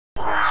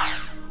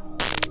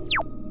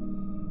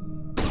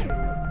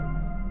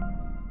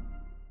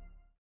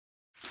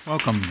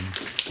Welcome.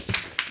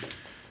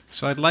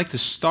 So I'd like to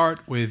start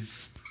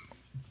with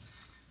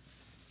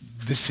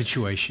this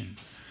situation.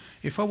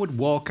 If I would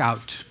walk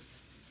out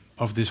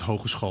of this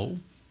hogeschool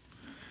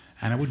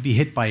and I would be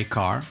hit by a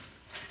car,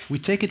 we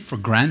take it for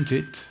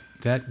granted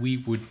that we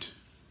would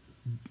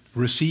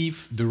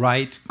receive the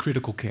right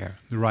critical care,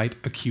 the right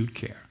acute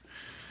care.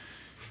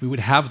 We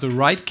would have the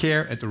right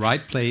care at the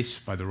right place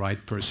by the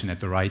right person at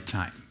the right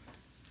time.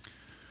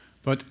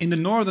 But in the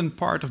northern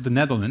part of the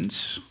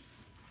Netherlands,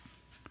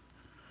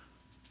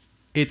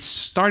 it's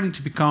starting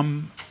to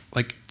become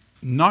like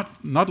not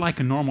like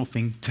a normal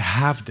thing to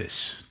have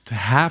this, to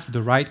have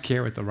the right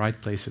care at the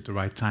right place at the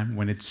right time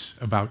when it's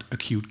about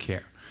acute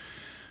care.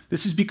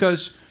 This is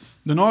because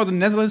the northern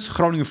Netherlands,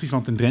 Groningen,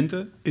 Friesland and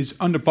Drenthe, is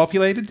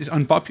underpopulated, is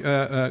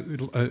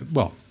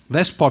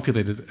less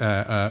populated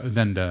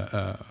than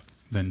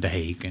The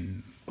Hague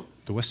and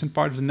the western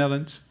part of the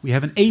Netherlands. We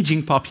have an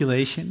aging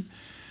population,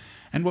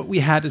 and what we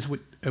had is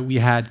we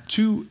had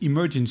 2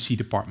 emergency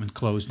departments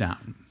closed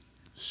down.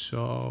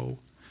 So,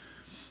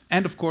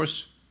 and of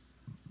course,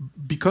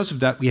 because of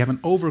that, we have an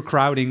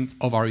overcrowding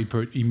of our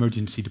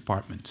emergency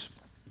departments.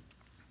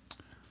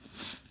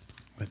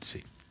 Let's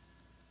see.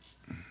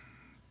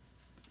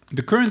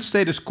 The current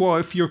status quo,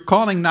 if you're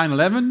calling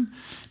 911,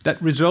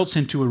 that results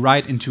into a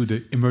ride into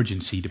the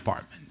emergency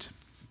department.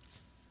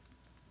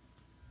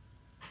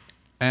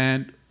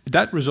 And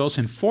that results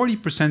in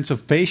 40%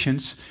 of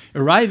patients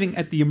arriving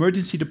at the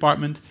emergency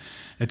department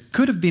that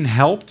could have been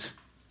helped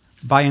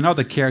by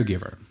another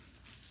caregiver.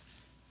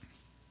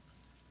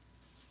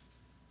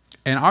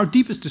 And our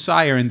deepest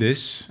desire in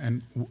this,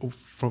 and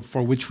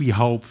for which we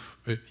hope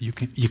you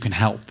can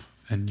help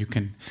and you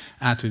can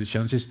add to the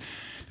challenge, is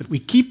that we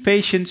keep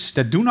patients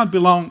that do not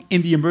belong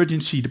in the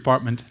emergency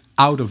department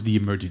out of the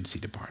emergency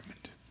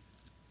department.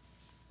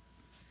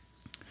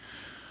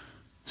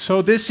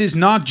 So this is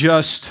not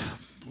just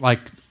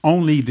like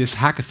only this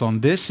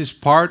hackathon. This is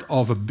part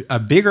of a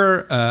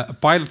bigger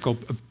pilot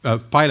called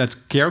pilot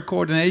care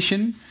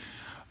coordination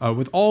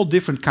with all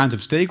different kinds of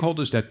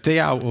stakeholders that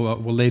Thea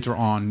will later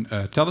on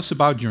tell us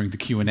about during the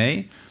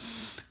Q&A.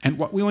 And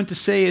what we want to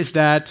say is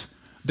that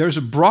there's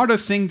a broader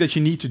thing that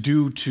you need to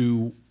do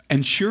to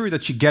ensure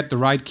that you get the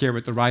right care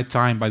at the right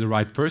time by the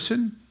right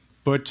person.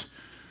 But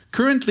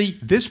currently,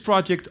 this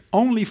project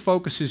only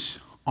focuses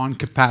on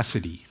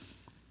capacity.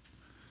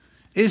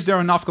 Is there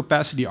enough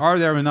capacity? Are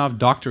there enough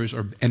doctors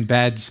and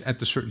beds at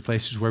the certain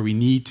places where we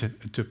need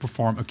to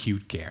perform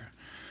acute care?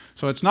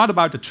 So it's not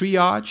about the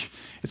triage.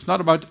 It's not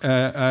about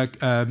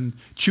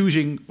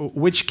choosing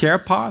which care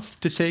path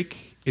to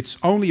take. It's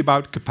only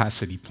about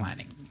capacity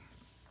planning.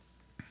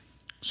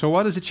 So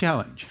what is the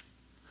challenge?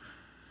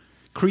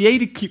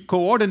 Create a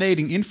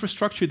coordinating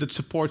infrastructure that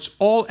supports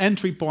all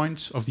entry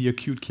points of the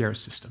acute care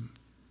system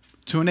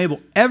to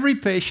enable every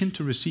patient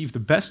to receive the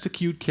best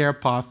acute care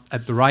path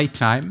at the right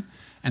time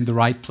and the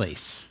right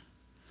place,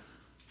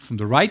 from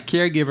the right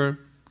caregiver,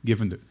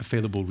 given the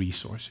available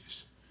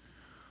resources.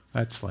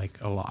 That's like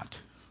a lot,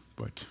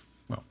 but,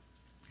 well,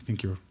 I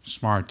think you're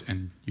smart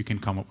and you can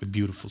come up with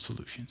beautiful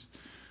solutions.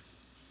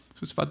 So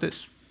it's about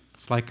this.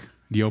 It's like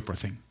the Oprah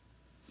thing.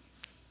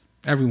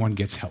 Everyone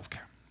gets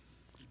healthcare.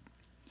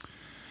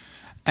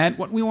 And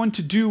what we want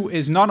to do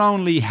is not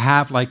only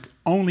have like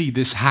only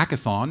this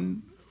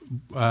hackathon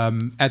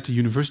at the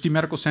University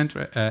Medical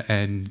Center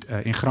and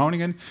in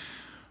Groningen.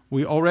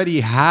 We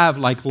already have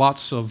like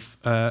lots of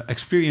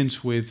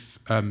experience with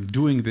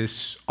doing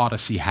this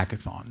Odyssey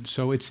Hackathon.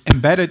 So it's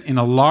embedded in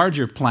a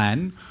larger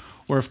plan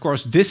where, of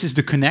course, this is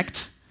the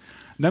connect.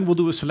 Then we'll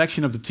do a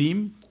selection of the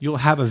team. You'll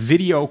have a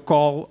video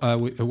call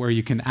where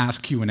you can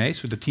ask Q&A.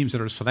 So the teams that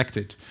are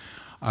selected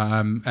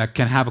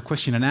can have a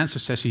question and answer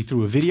session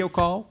through a video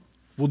call.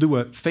 We'll do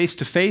a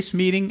face-to-face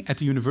meeting at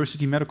the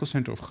University Medical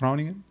Center of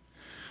Groningen.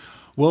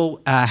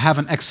 We'll have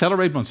an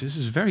accelerate bunch. This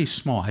is very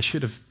small. I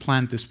should have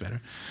planned this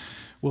better.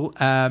 We'll,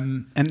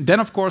 and then,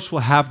 of course,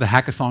 we'll have the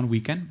hackathon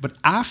weekend. But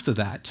after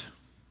that,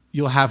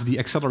 you'll have the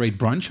Accelerate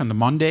brunch on the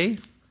Monday.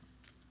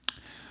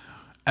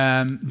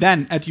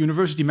 Then at the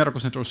University Medical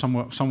Center or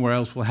somewhere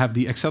else, we'll have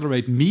the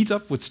Accelerate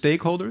meetup with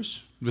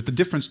stakeholders, with the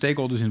different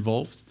stakeholders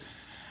involved.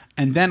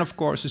 And then, of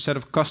course, a set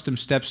of custom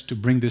steps to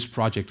bring this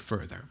project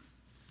further.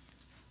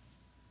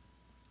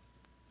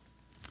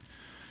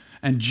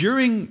 And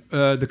during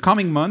the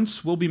coming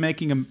months, we'll be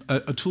making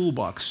a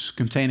toolbox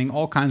containing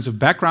all kinds of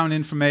background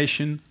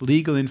information,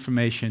 legal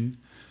information,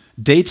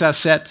 data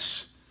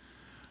sets,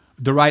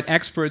 the right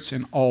experts,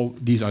 and all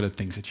these other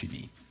things that you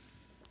need.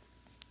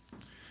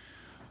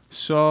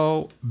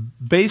 So,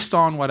 based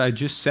on what I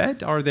just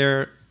said, are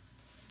there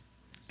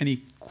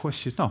any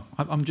questions? No,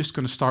 I'm just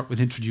going to start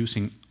with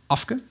introducing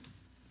Afke.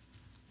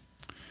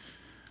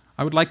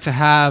 I would like to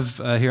have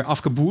here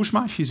Afke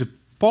Boersma. She's a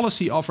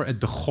policy officer at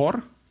the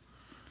GOR.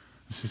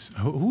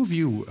 Who of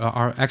you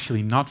are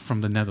actually not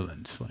from the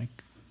Netherlands?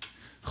 Like,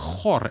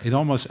 GOR, it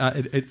almost,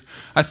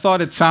 I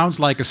thought it sounds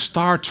like a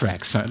Star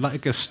Trek, so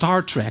like a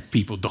Star Trek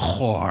people, the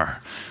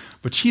GOR.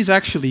 But she's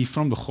actually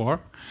from the GOR.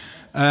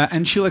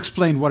 and she'll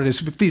explain what it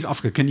is. But please,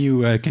 Afke, can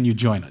you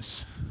join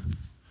us?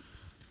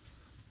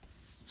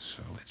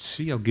 So let's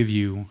see. I'll give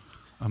you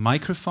a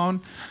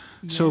microphone.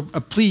 Yeah. So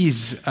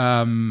please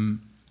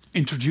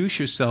introduce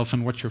yourself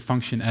and what's your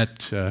function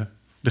at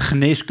de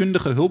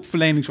geneeskundige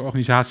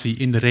hulpverleningsorganisatie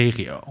in de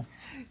regio.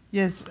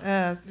 Yes,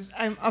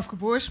 I'm Afke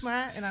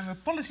Boersma and I'm a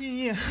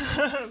policy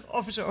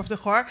officer of the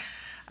GOR.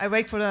 I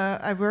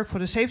work for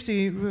the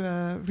safety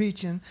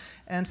region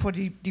and for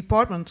the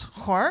department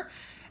GOR.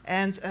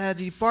 And the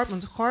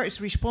department GOR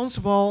is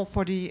responsible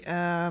for the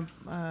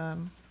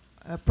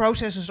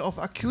processes of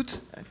acute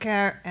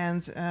care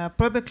and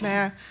public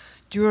care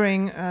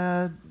during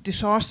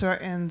disaster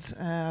and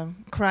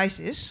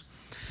crisis.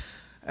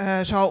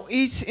 So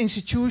each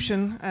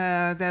institution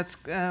that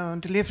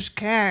delivers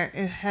care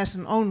has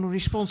an own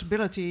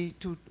responsibility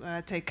to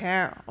take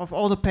care of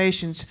all the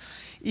patients,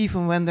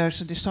 even when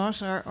there's a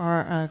disaster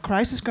or a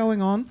crisis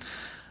going on.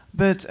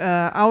 But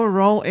our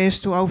role is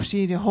to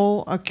oversee the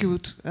whole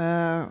acute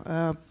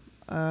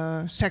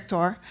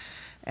sector,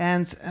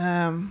 and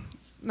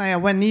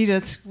when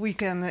needed, we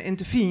can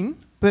intervene.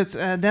 But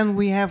then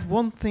we have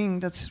one thing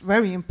that's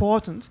very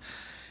important,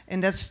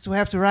 and that's to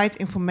have the right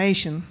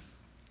information.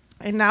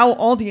 And now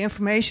all the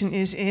information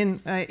is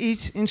in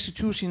each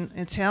institution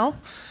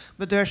itself,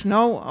 but there's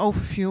no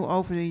overview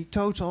over the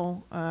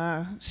total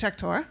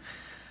sector.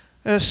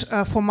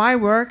 For my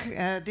work,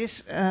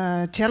 this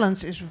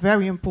challenge is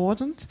very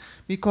important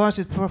because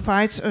it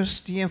provides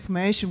us the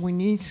information we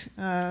need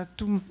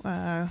to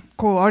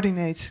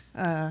coordinate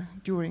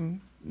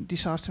during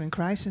disaster and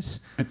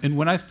crisis. And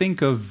when I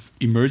think of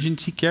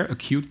emergency care,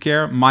 acute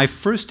care, my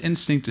first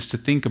instinct is to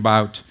think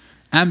about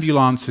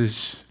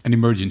ambulances and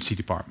emergency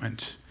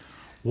department.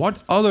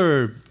 What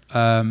other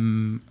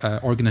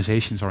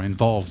organizations are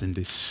involved in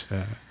this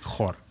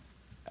GOR?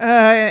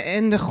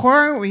 In the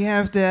GOR we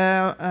have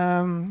the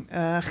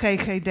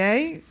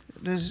GGD,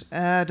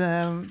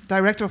 the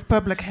Director of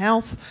Public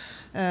Health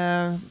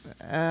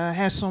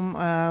has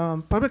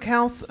some public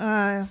health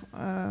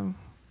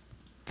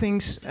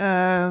things.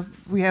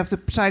 We have the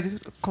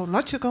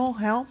psychological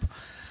help.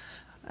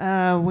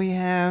 We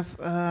have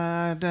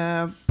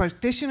the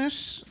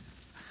practitioners.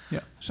 Yeah.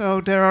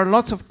 So there are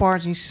lots of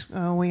parties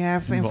we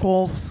have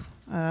involved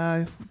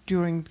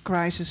during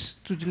crisis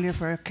to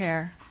deliver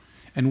care.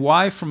 And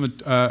why, from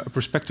a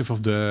perspective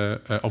of the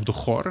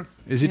GOR,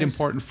 is it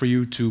important for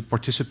you to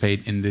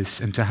participate in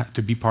this and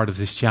to be part of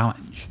this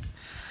challenge?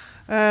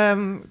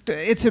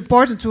 It's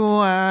important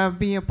to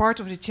be a part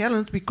of the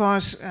challenge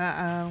because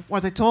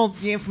what I told,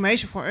 the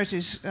information for us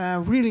is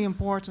really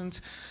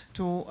important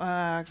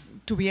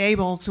to be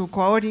able to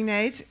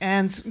coordinate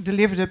and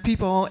deliver the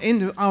people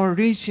in our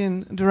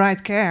region the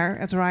right care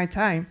at the right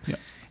time. Yeah.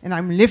 And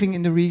I'm living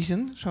in the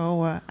region,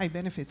 so I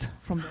benefit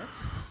from that.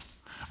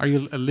 Are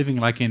you living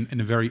like in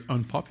a very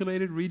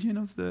unpopulated region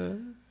of the?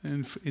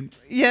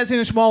 Yes, in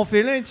a small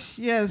village.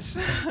 Yes.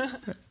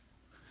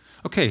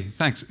 Okay,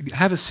 thanks.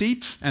 Have a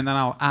seat, and then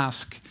I'll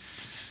ask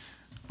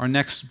our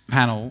next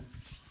panel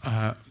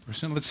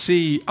person. Let's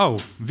see.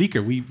 Oh,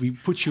 Wieke, we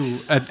put you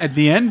at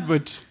the end,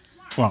 but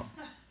well.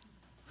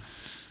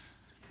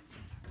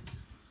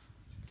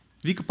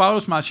 Wieke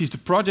Paulusma, she's the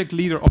project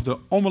leader of the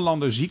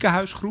Ommelander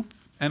Ziekenhuisgroep,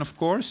 and of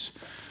course,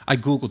 I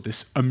googled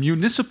this, a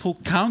municipal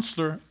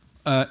councillor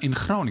in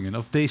Groningen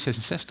of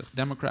D66,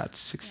 Democrats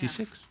 66.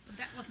 Yeah, but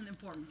that wasn't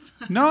important.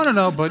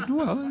 No, but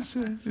well,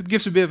 it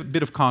gives a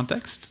bit of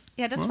context.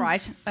 Yeah, that's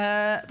right.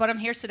 But I'm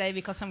here today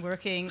because I'm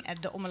working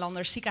at the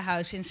Ommelander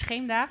Ziekenhuis in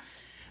Scheemda.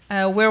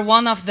 We're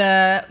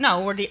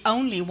the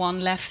only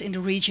one left in the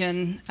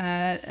region,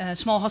 a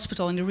small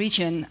hospital in the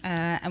region,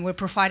 and we're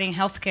providing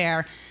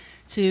healthcare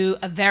to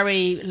a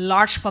very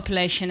large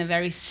population, a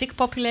very sick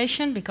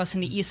population, because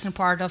in the eastern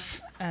part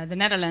of the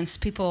Netherlands,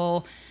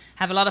 people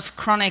have a lot of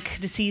chronic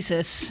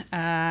diseases,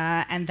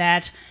 and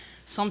that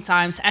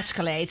sometimes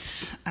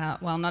escalates.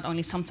 Well, not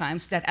only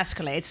sometimes, that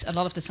escalates a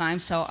lot of the time.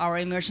 So our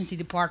emergency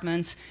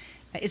department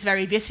is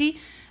very busy,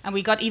 and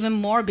we got even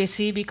more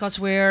busy because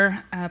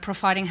we're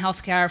providing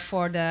healthcare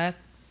for the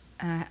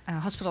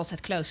hospitals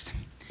that closed.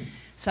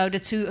 So the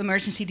 2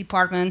 emergency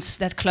departments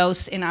that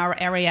closed in our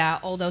area,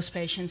 all those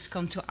patients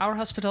come to our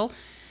hospital.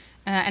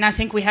 And I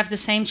think we have the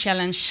same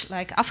challenge,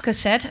 like Afke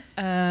said.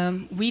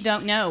 We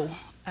don't know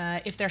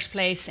if there's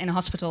place in a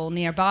hospital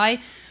nearby.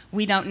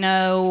 We don't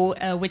know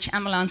which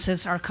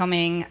ambulances are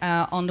coming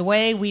on the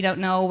way. We don't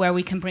know where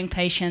we can bring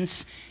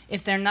patients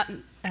if they're not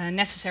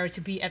necessary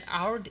to be at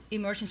our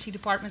emergency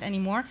department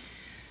anymore.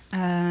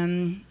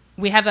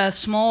 We have a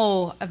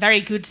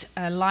very good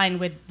line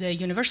with the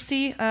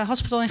university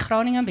hospital in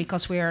Groningen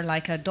because we are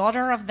like a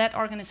daughter of that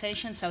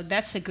organization, so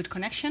that's a good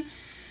connection.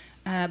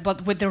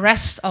 But with the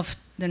rest of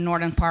the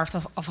northern part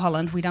of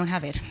Holland, we don't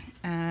have it.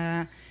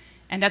 And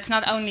that's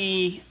not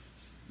only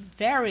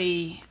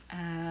very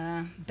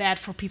bad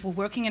for people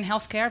working in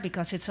healthcare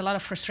because it's a lot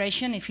of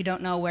frustration if you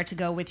don't know where to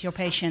go with your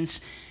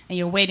patients and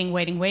you're waiting.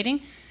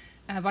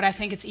 But I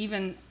think it's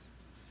even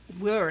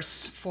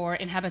worse for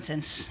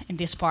inhabitants in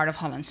this part of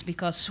Holland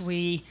because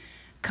we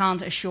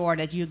can't assure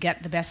that you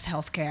get the best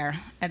healthcare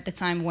at the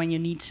time when you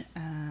need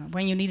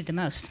it the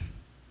most.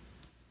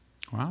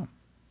 Wow.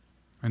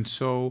 And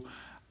so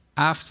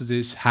after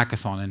this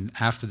hackathon and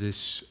after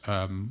this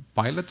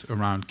pilot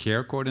around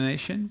care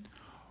coordination,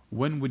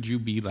 when would you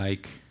be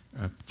like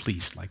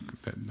pleased? Like,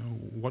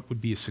 what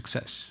would be a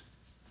success?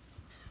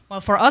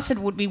 Well, for us, it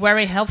would be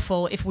very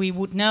helpful if we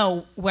would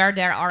know where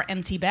there are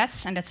empty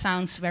beds, and that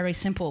sounds very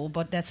simple,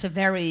 but that's a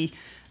very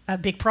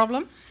big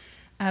problem.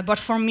 But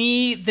for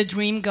me, the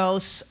dream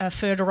goes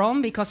further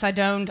on, because I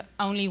don't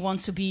only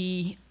want to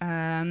be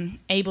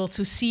able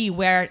to see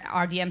where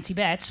are the empty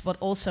beds, but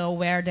also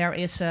where there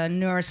is a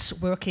nurse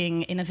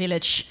working in a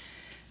village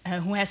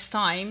who has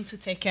time to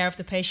take care of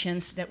the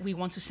patients that we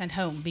want to send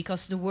home.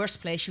 Because the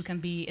worst place you can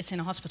be is in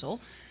a hospital,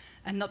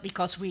 and not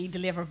because we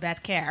deliver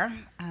bad care,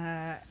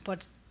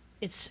 but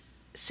it's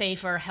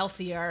safer,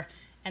 healthier,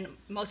 and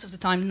most of the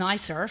time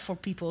nicer for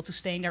people to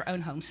stay in their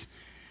own homes.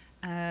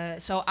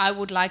 So I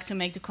would like to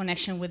make the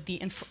connection with the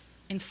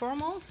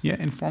informal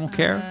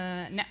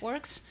care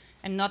networks,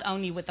 and not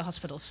only with the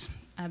hospitals,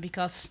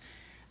 because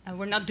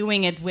we're not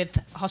doing it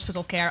with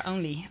hospital care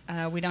only.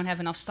 We don't have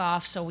enough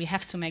staff, so we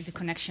have to make the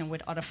connection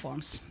with other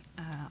forms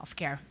of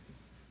care.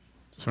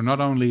 So not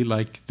only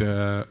like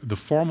the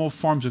formal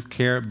forms of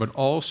care, but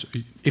also,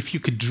 if you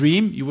could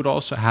dream, you would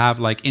also have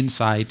like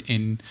insight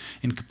in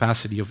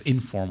capacity of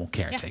informal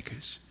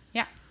caretakers.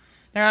 Yeah,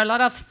 there are a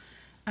lot of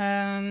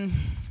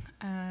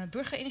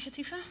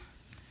burgerinitiatieven.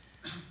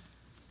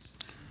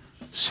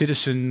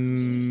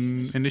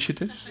 Citizen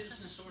initiatives?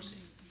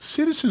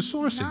 Citizen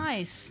sourcing.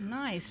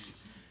 Nice.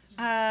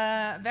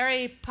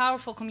 Very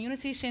powerful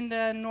communities in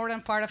the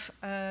northern part of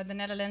the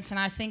Netherlands, and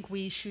I think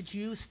we should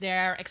use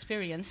their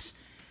experience,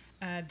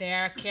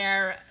 their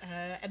care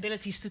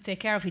abilities to take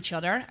care of each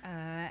other.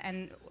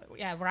 And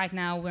yeah, right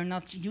now we're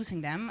not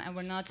using them, and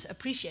we're not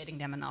appreciating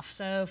them enough.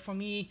 So for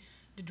me,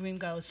 the dream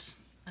goes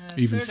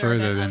even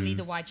further than only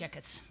the white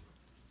jackets.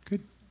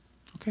 Good.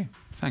 Okay,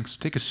 thanks.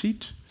 Take a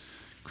seat.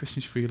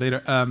 Questions for you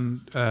later.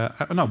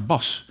 No,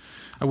 Bas,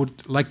 I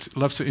would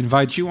love to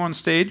invite you on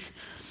stage.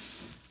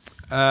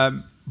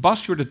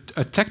 Bas, you're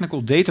a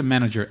technical data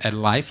manager at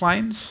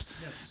Lifelines.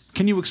 Yes.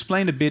 Can you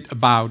explain a bit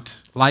about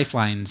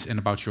Lifelines and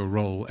about your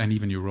role, and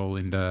even your role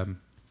in the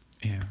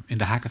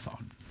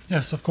hackathon?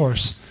 Yes, of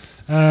course.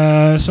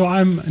 So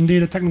I'm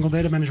indeed a technical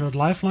data manager at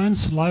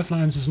Lifelines.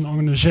 Lifelines is an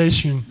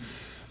organization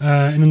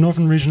in the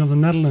northern region of the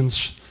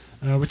Netherlands,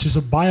 which is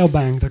a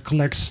biobank that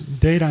collects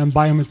data and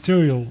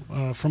biomaterial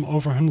from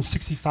over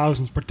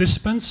 160,000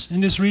 participants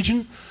in this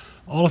region.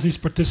 All of these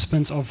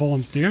participants are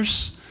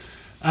volunteers.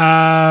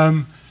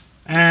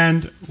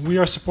 And we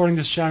are supporting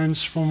this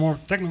challenge from a more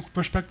technical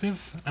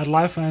perspective. At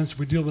Lifelines,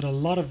 we deal with a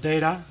lot of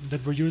data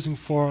that we're using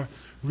for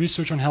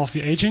research on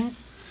healthy aging.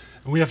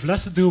 We have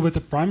less to do with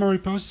the primary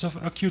process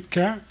of acute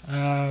care,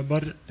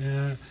 but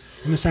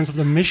in the sense of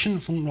the mission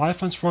from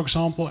Lifelines, for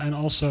example, and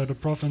also the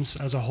province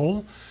as a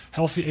whole,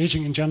 healthy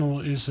aging in general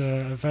is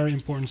a very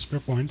important spear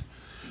point.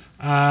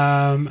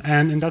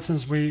 And in that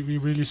sense, we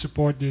really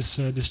support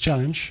this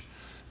challenge.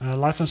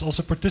 Lifelines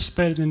also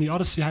participated in the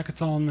Odyssey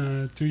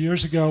Hackathon 2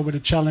 years ago with a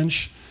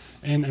challenge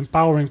in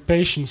empowering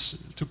patients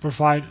to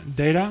provide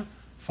data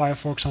via,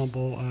 for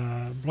example,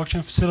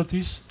 blockchain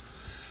facilities.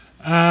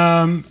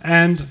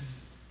 And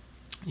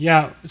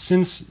yeah,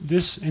 since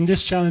in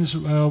this challenge,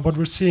 what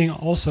we're seeing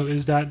also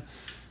is that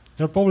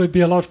there'll probably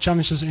be a lot of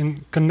challenges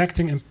in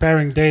connecting and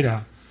pairing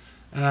data.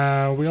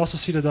 We also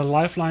see that at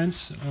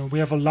Lifelines, we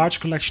have a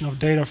large collection of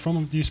data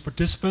from these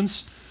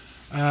participants,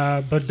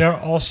 but there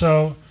are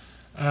also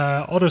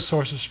other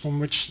sources from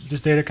which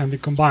this data can be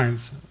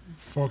combined.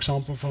 For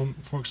example,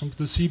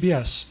 the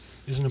CBS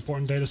is an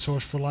important data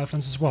source for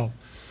Lifelines as well.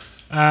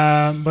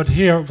 But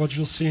here, what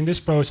you'll see in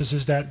this process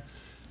is that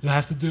you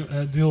have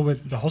to deal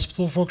with the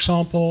hospital, for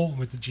example,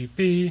 with the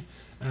GP,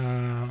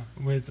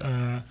 with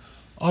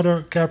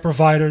other care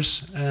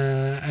providers,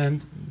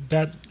 and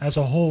that as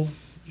a whole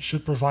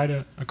should provide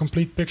a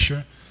complete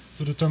picture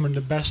to determine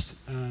the best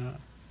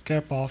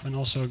care path and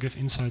also give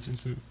insights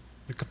into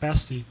the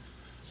capacity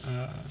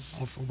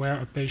of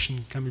where a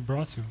patient can be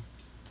brought to.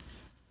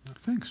 Yeah.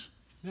 Thanks.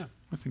 Yeah.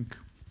 I think.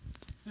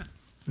 Yeah.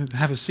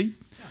 Have a seat.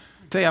 Yeah.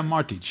 Thea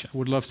Martic, I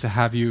would love to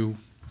have you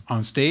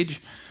on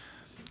stage.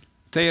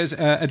 Thea is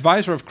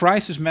advisor of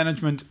crisis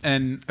management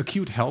and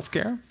acute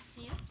healthcare.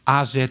 Yes.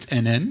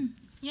 AZNN.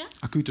 Yeah.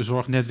 Acute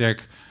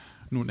Zorgnetwerk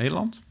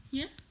Noord-Nederland.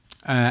 Yeah.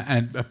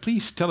 And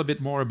please tell a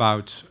bit more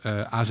about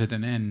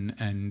AZNN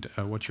and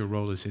what your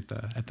role is at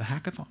the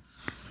hackathon.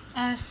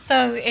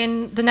 So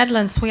in the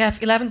Netherlands, we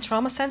have 11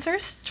 trauma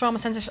centers. Trauma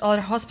centers are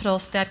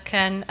hospitals that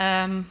can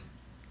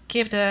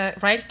give the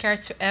right care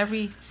to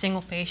every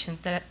single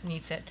patient that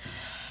needs it.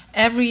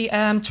 Every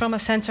trauma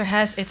center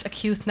has its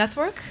acute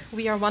network.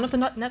 We are one of the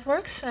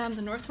networks,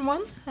 the northern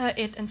one.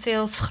 It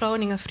entails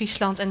Groningen,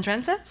 Friesland, and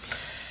Drenthe.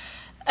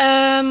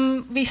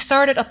 We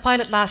started a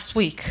pilot last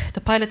week,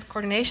 the Pilot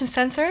Coordination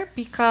Center,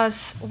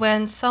 because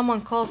when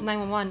someone calls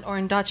 911, or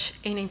in Dutch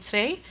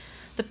 112,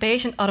 the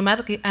patient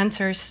automatically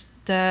enters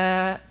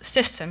the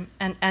system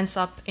and ends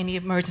up in the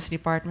emergency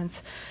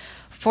department.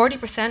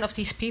 40% of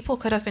these people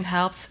could have been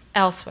helped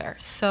elsewhere.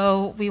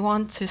 So we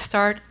want to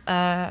start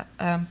a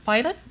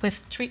pilot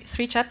with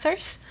three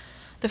chapters.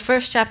 The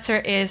first chapter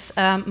is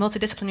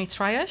multidisciplinary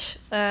triage.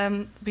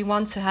 We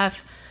want to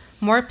have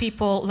more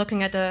people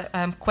looking at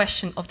the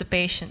question of the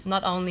patient,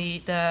 not only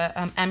the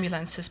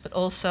ambulances, but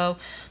also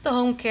the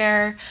home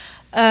care,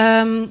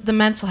 the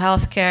mental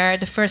health care,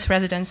 the first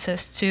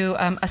residences, to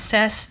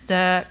assess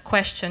the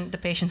question the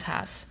patient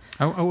has.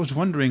 I was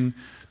wondering,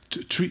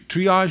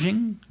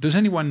 triaging, does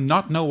anyone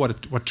not know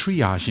what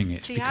triaging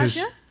is?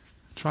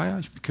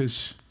 Triage?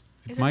 Because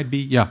it might be,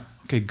 yeah,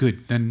 okay,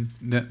 good. Then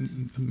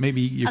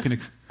maybe you can...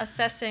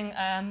 Assessing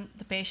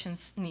the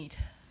patient's need.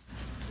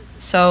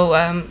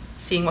 So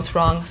seeing what's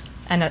wrong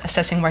and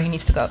assessing where he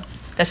needs to go.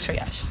 That's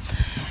triage.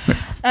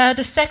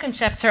 The second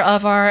chapter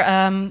of our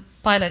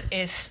pilot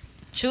is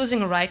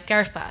choosing a right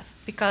care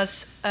path,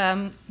 because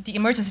the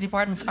emergency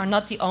departments are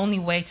not the only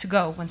way to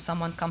go when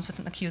someone comes with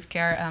an acute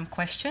care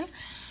question.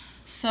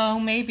 So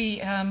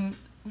maybe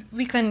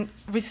we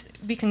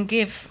can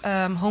give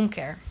home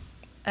care.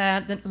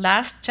 The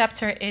last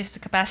chapter is the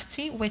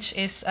capacity, which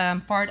is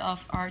part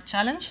of our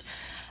challenge.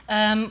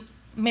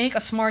 Make a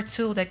smart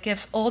tool that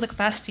gives all the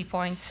capacity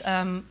points.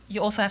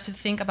 You also have to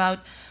think about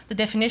the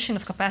definition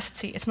of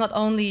capacity. It's not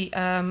only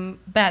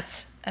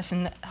beds, as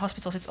in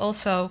hospitals, it's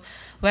also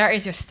where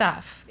is your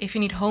staff? If you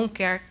need home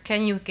care,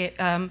 can you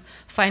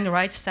find the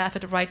right staff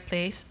at the right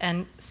place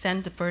and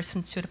send the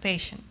person to the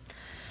patient?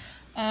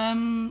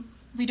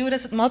 We do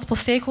this with multiple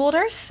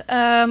stakeholders.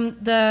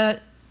 The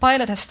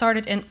pilot has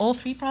started in all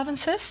 3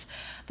 provinces.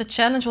 The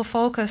challenge will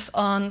focus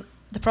on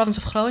the province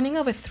of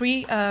Groningen with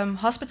 3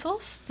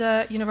 hospitals,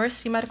 the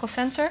University Medical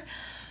Center,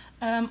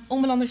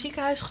 Onbelander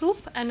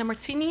Ziekenhuisgroep, and the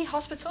Martini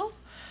Hospital.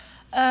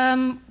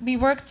 We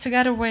work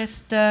together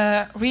with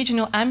the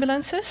regional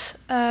ambulances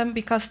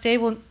because they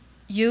will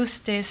use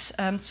this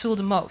tool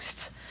the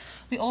most.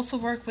 We also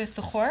work with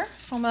the GOR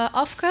from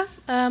Afke,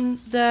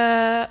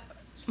 the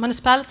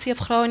municipality of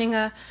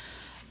Groningen.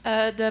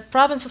 The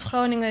province of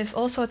Groningen is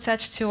also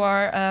attached to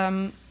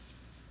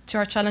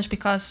our challenge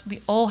because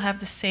we all have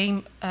the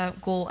same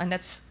goal, and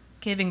that's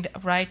giving the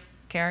right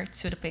care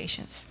to the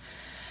patients.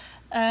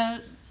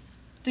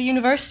 The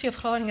University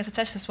of Groningen is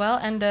attached as well,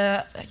 and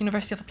the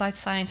University of Applied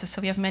Sciences,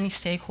 so we have many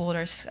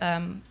stakeholders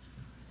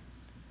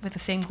with the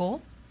same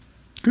goal.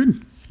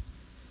 Good.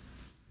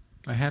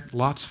 I had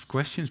lots of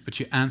questions, but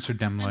you answered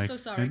them I'm like... so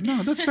sorry.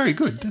 No, that's very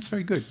good. That's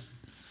very good.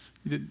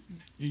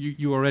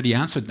 You already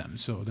answered them,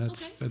 so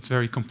that's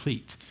very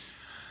complete.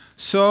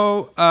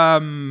 So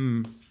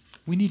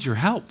we need your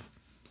help,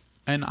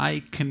 and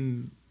I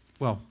can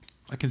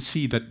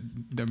see that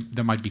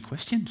there might be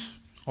questions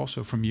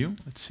also from you.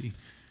 Let's see.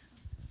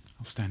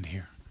 I'll stand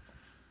here.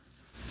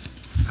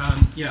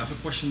 Yeah, I have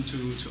a question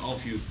to all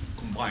of you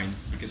combined,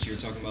 because you're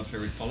talking about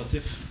very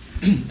qualitative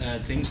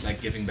things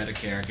like giving better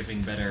care,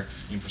 giving better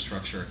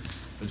infrastructure.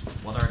 But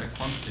what are the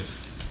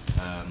quantitative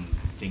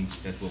things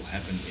that will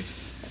happen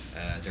if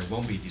there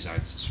won't be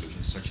desired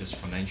solutions, such as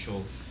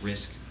financial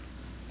risk?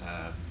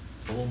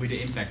 What will be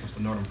the impact of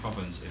the Northern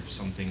Province if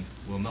something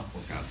will not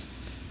work out?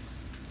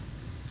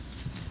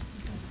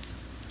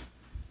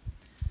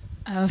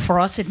 For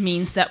us, it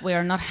means that we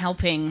are not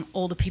helping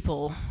all the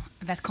people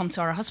that come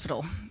to our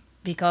hospital,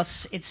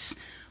 because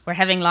we're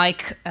having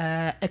like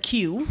a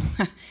queue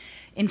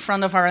in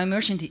front of our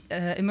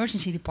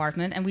emergency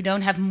department, and we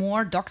don't have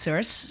more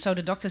doctors. So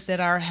the doctors that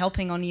are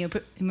helping on the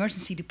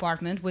emergency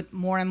department with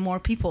more and more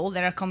people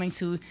that are coming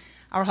to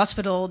our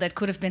hospital that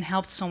could have been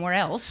helped somewhere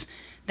else,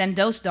 then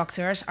those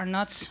doctors are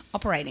not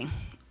operating,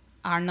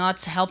 are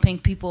not helping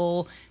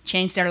people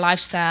change their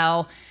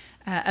lifestyle.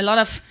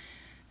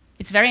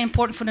 It's very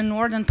important for the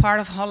northern part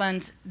of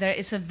Holland. There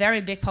is a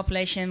very big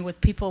population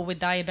with people with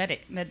diabetes.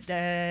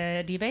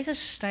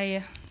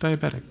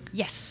 Diabetic.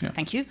 Yes, Yeah.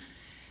 thank you.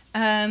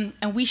 And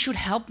we should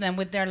help them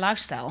with their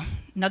lifestyle,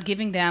 not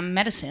giving them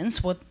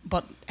medicines,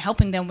 but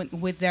helping them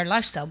with their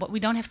lifestyle. But we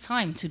don't have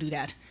time to do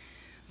that,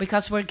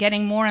 because we're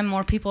getting more and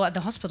more people at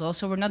the hospital,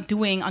 so we're not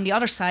doing, on the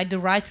other side, the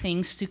right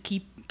things to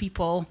keep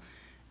people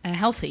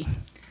healthy.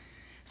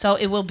 So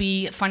it will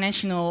be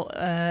financial,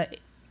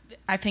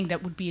 I think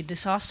that would be a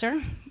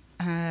disaster,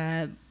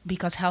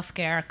 because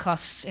healthcare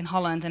costs in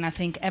Holland, and I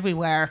think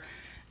everywhere,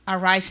 are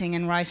rising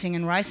and rising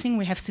and rising.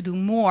 We have to do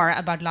more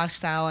about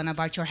lifestyle and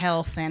about your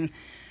health and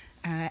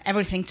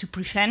everything to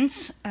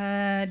prevent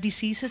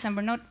diseases, and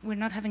we're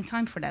not having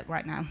time for that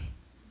right now.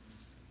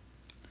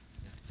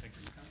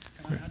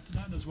 Can I add to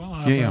that as well?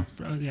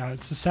 Yeah.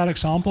 It's a sad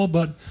example,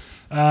 but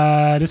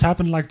this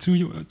happened like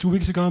two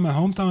weeks ago in my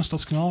hometown,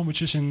 Stadskanaal,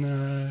 which is in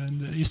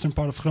the eastern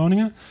part of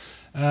Groningen.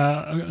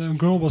 A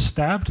girl was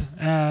stabbed,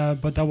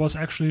 but that was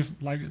actually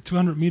like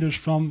 200 meters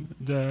from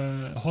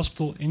the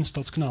hospital in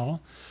Stadskanaal.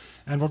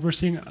 And what we're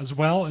seeing as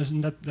well is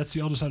that's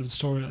the other side of the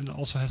story, and it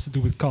also has to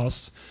do with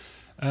costs.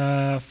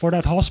 For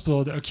that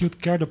hospital, the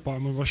acute care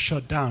department was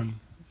shut down.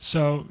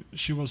 So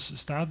she was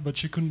stabbed, but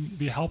she couldn't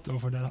be helped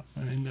over that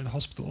in that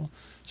hospital.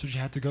 So she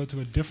had to go to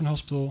a different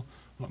hospital,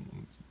 a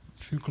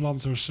few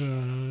kilometers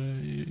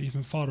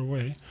even farther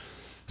away.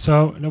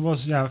 So that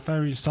was a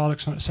very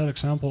sad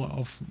example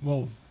of,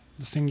 well,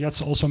 the thing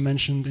Jetse also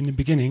mentioned in the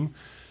beginning,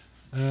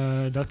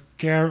 that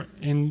care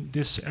in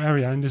this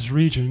area, in this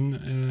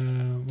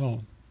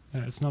region,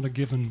 it's not a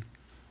given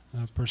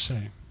per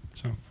se.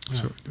 So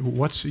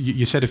what's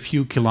you said a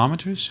few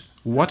kilometers?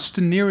 What's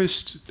the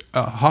nearest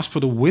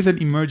hospital with an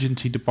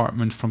emergency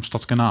department from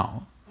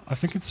Stadskanaal? I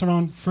think it's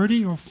around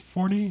 30 or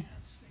 40.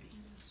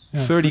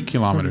 Yeah, 30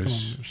 kilometers.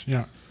 30 kilometers.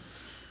 Yeah.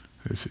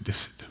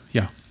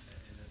 Yeah.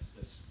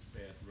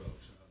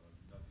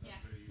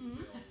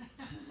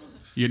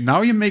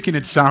 Now you're making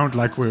it sound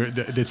like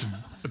it's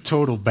a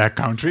total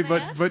backcountry,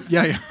 but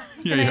yeah,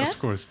 of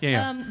course.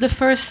 The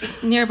first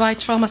nearby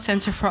trauma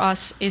center for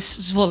us is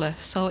Zwolle,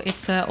 so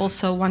it's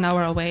also 1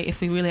 hour away if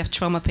we really have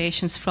trauma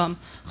patients from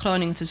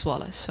Groningen to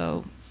Zwolle,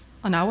 so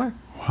an hour.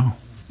 Wow.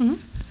 Mm-hmm.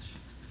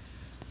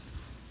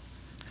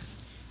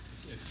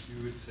 If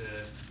you would,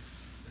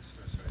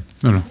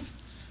 No.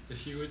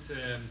 If you would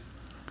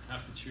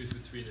have to choose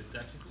between a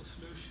technical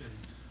solution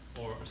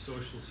or a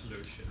social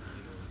solution,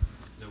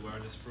 an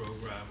awareness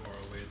program or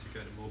a way to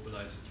kind of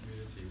mobilize the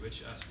community,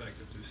 which aspect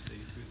of those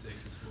two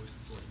things is most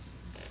important?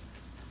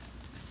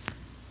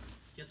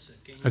 Jetse,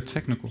 can you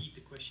technical. repeat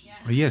the question?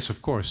 Yeah. Oh, yes,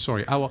 of course.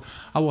 Sorry, I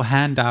will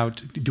hand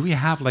out. Do we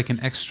have like an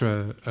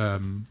extra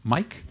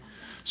mic?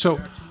 So,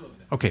 There are 2 of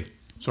them. okay.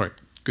 Sorry.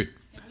 Good.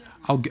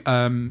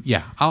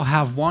 I'll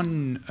have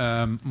one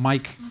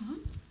mic. Mm-hmm.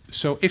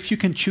 So, if you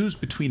can choose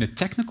between a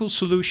technical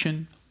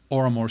solution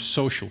or a more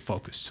social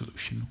focused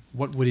solution,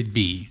 what would it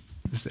be?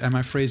 Am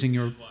I phrasing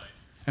your? Why?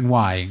 And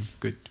why?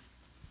 Good.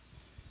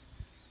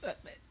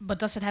 But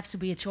does it have to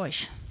be a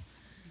choice?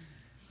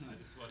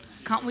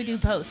 Can't we do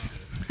both?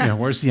 Yeah,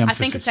 where's the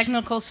emphasis? I think a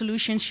technical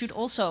solution should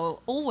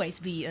also always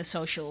be a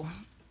social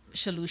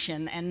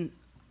solution, and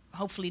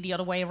hopefully the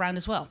other way around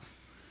as well.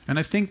 And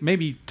I think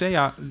maybe,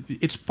 Thea,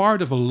 it's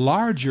part of a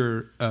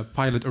larger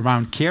pilot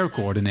around care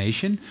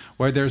coordination,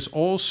 where there's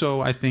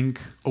also, I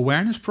think,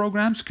 awareness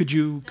programs. Could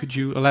you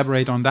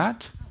elaborate on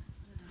that?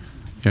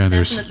 Yeah,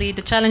 Definitely.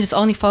 The challenge is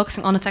only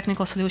focusing on a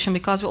technical solution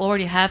because we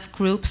already have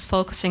groups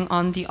focusing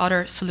on the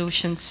other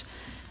solutions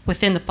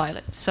within the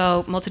pilot.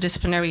 So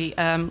multidisciplinary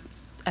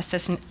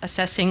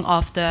assessing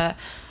of the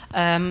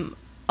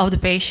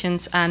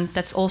patients, and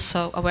that's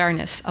also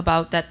awareness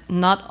about that.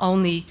 Not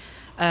only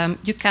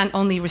you can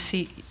only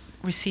receive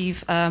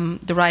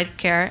the right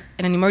care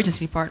in an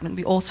emergency department.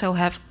 We also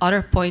have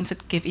other points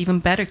that give even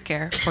better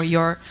care for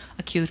your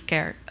acute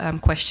care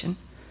question.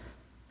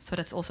 So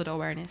that's also the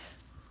awareness.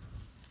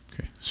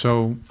 Okay,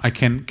 so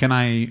can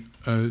I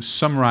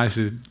summarize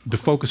it? The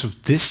focus of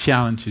this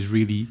challenge is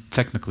really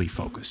technically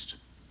focused.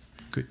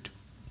 Good.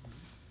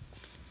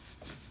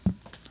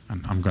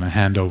 And I'm going to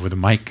hand over the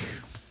mic.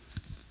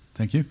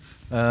 Thank you.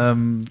 I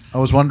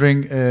was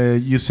wondering,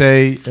 you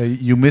say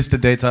you missed the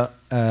data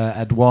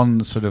at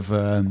one sort of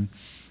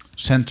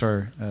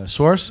center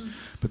source,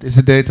 but is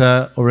the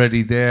data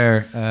already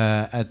there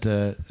at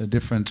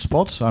different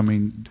spots? I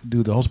mean,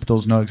 do the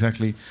hospitals know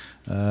exactly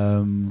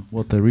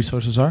what the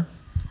resources are?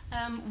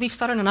 We've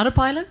started another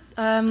pilot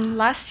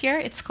last year.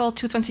 It's called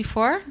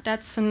 224.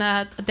 That's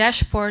a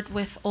dashboard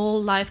with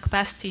all live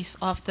capacities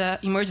of the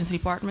emergency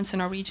departments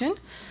in our region.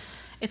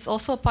 It's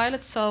also a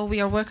pilot, so we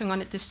are working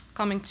on it this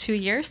coming 2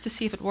 years to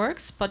see if it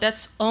works, but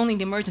that's only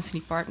the emergency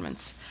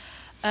departments.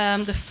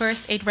 The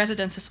first 8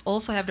 residences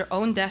also have their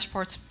own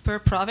dashboards per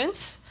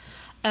province.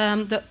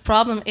 The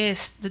problem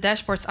is the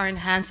dashboards are in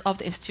the hands of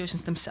the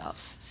institutions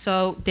themselves,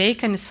 so they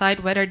can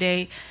decide whether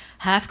they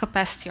have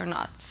capacity or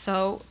not.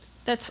 So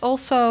that's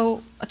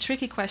also a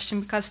tricky question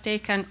because they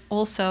can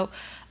also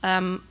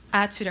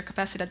add to their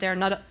capacity that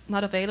they're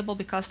not available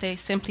because they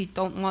simply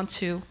don't want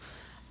to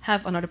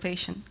have another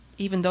patient,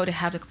 even though they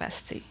have the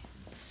capacity.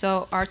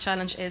 So our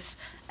challenge is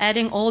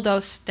adding all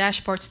those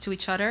dashboards to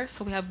each other,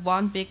 so we have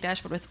one big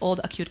dashboard with all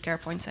the acute care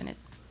points in it.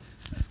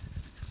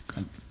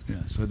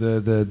 Yeah. So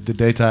the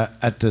data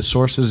at the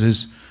sources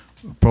is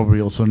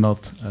probably also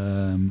not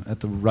at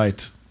the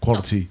right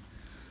quality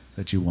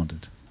that you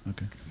wanted.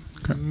 Okay.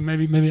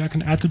 Maybe I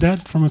can add to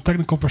that from a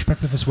technical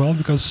perspective as well,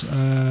 because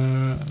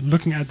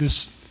looking at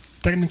this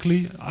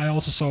technically, I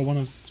also saw one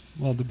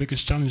of the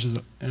biggest challenges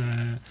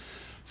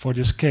for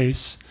this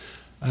case.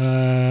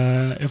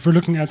 If we're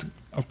looking at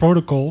a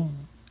protocol,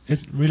 it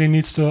really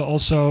needs to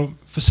also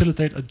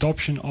facilitate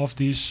adoption of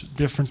these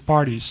different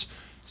parties.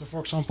 So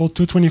for example,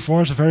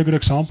 224 is a very good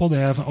example.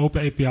 They have an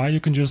open API. You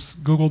can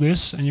just Google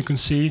this and you can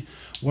see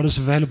what is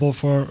available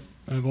for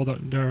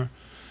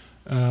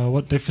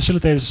what they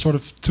facilitate is a sort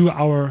of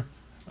 2-hour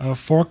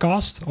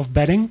forecast of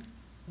bedding.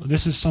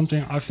 This is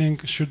something I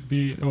think should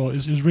be,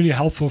 is really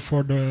helpful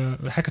for the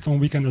hackathon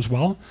weekend as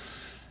well.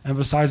 And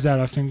besides that,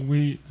 I think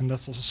and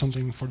that's also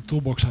something for the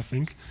toolbox, I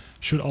think,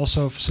 should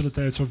also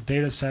facilitate sort of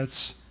data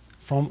sets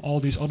from all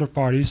these other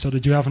parties so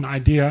that you have an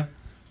idea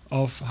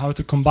of how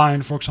to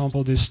combine, for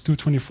example, this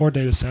 224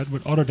 data set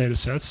with other data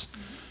sets.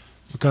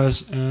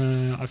 Because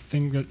I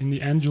think that in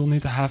the end, you'll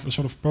need to have a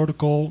sort of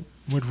protocol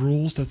with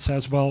rules that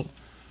says, well,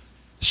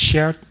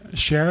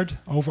 shared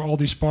over all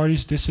these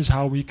parties, this is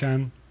how we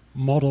can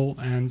model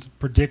and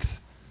predict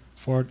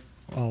for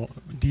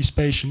these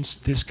patients,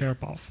 this care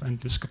path and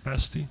this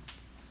capacity.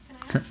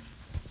 Okay.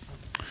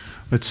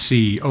 Let's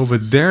see. Over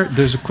there,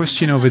 there's a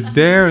question over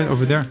there,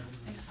 over there.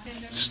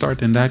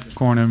 Start in that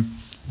corner.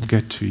 We'll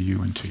get to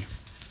you and to you.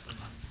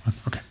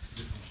 Okay.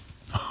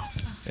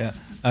 Yeah,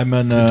 I'm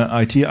an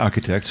IT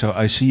architect, so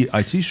I see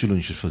IT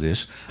solutions for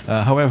this.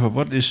 However,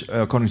 what is,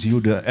 according to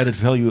you, the added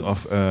value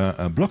of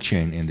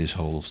blockchain in this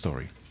whole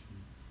story?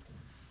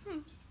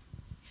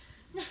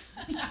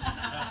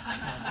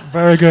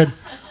 Very good.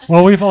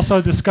 Well, we've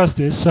also discussed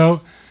this.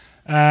 So,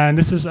 and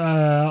this is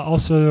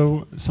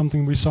also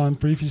something we saw in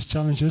previous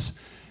challenges.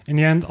 In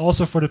the end,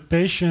 also for the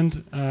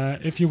patient,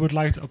 if you would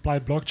like to apply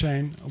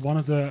blockchain, one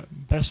of the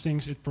best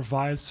things it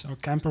provides or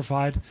can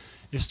provide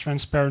is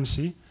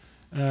transparency.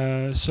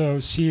 So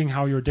seeing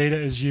how your data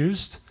is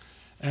used,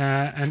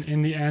 and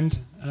in the end,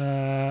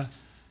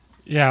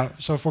 yeah.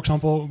 So for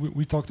example,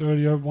 we talked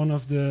earlier. One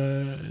of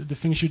the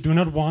things you do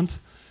not want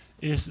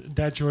is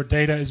that your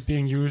data is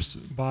being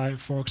used by,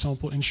 for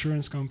example,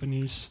 insurance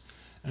companies,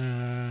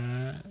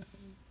 and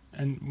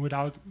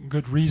without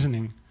good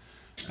reasoning.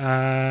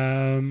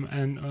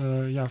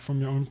 Yeah,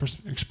 from your own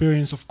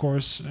experience, of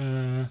course,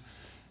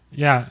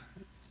 yeah,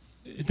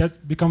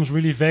 that becomes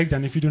really vague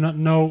then. If you do not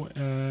know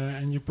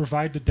and you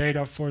provide the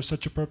data for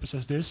such a purpose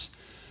as this,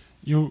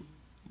 you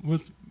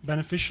would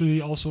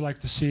beneficially also like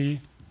to see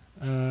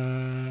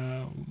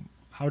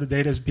how the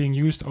data is being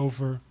used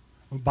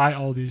by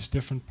all these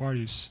different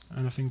parties.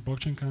 And I think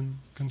blockchain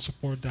can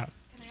support that.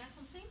 Can I add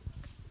something?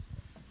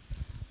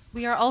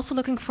 We are also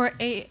looking for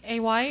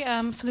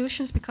AI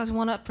solutions because we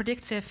want a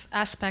predictive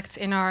aspect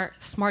in our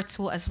smart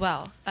tool as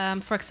well.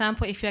 For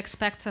example, if you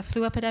expect a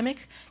flu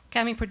epidemic,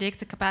 can we predict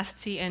the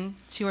capacity in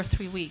 2 or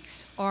 3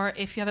 weeks? Or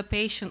if you have a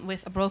patient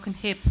with a broken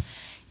hip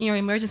in your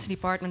emergency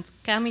department,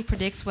 can we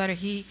predict whether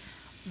he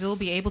will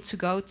be able to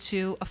go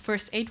to a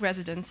first aid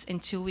residence in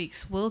 2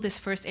 weeks? Will this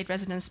first aid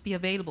residence be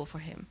available for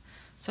him?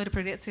 So the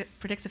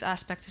predictive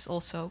aspect is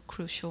also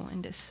crucial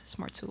in this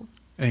smart tool.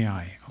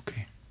 AI,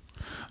 okay.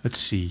 Let's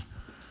see.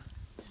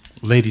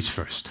 Ladies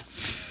first.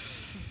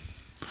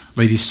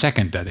 Ladies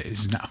second, that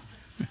is. Now,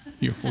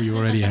 you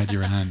already had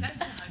your hand.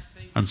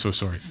 I'm so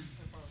sorry.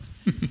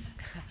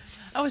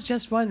 I was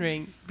just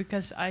wondering,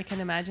 because I can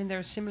imagine there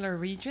are similar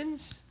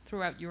regions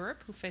throughout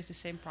Europe who face the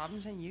same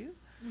problems as you.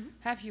 Mm-hmm.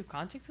 Have you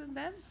contacted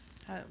them?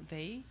 How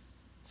they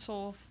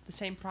solve the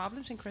same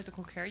problems in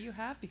critical care you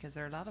have? Because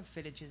there are a lot of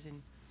villages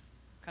in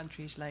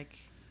countries like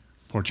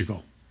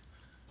Portugal.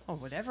 Or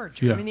whatever,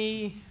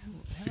 Germany.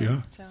 Yeah.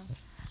 Yeah. So.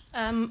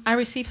 I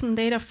received some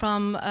data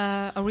from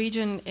a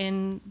region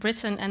in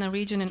Britain and a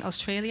region in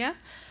Australia.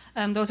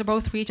 Those are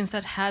both regions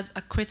that had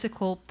a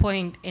critical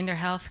point in their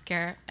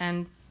healthcare,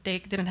 and they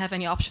didn't have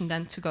any option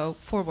then to go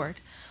forward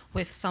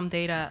with some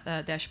data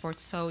dashboards.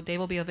 So they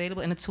will be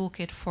available in a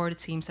toolkit for the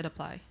teams that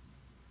apply.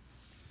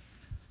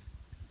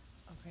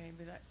 Okay,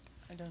 but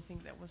I don't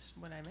think that was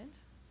what I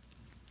meant.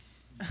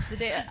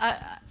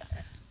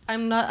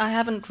 I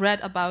haven't read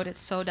about it,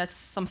 so that's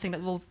something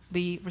that will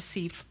be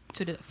received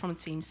from the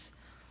teams.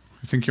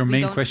 I think your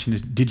main question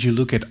is, did you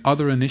look at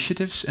other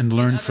initiatives and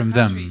learn from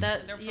them?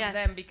 Learn from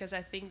them, because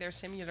I think there are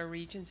similar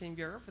regions in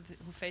Europe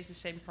who face the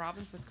same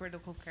problems with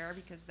critical care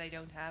because they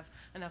don't have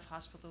enough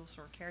hospitals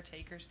or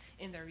caretakers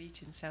in their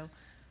region. So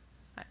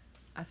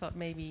I thought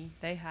maybe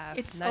they have.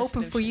 It's nice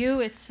open solutions. for you.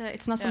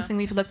 It's not something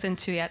we've looked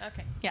into yet.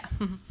 Okay. Yeah.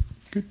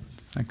 Good.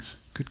 Thanks.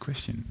 Good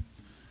question.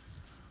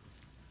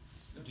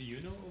 Do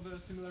you know of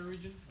a similar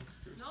region?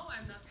 No,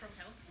 I'm not from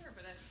healthcare,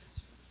 but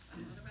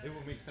it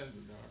will make sense.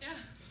 Yeah.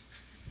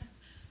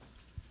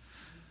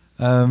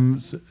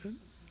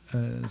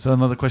 So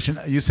another question.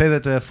 You say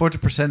that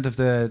 40% of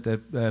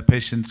the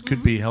patients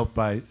could be helped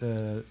by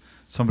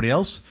somebody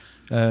else.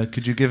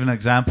 Could you give an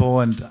example?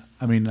 And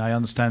I mean, I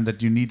understand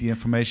that you need the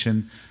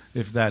information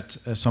if that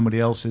somebody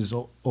else is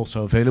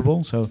also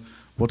available. So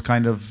what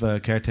kind of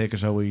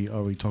caretakers are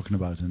we talking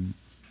about? And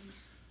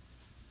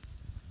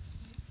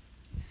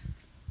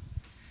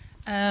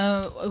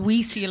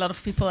we see a lot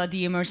of people at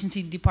the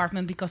emergency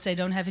department because they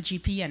don't have a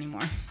GP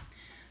anymore.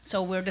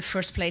 So we're the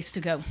first place to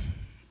go.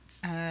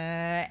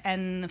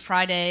 And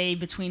Friday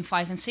between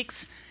 5 and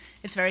 6,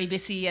 it's very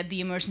busy at the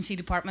emergency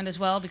department as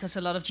well, because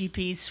a lot of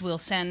GPs will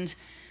send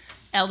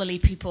elderly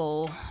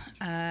people,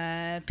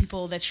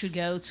 people that should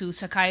go to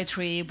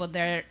psychiatry, but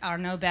there are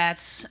no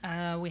beds.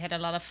 We had a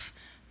lot of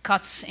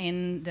cuts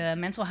in the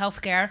mental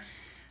health care.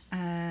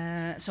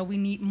 So we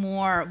need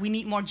more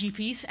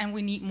GPs, and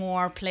we need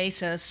more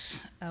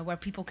places where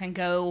people can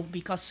go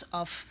because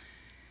of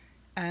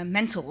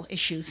mental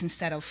issues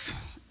instead of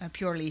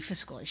purely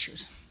physical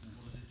issues.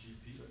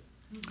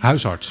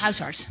 Huisarts.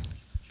 Huisarts.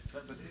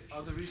 But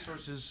are the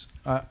resources?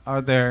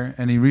 Are there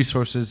any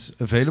resources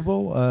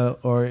available,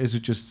 or is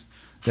it just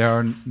there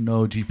are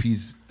no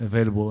GPs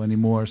available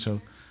anymore?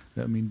 So,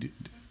 I mean.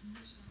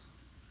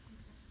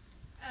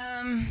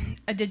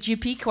 The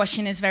GP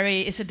question is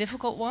a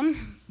difficult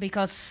one,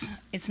 because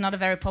it's not a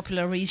very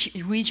popular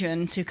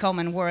region to come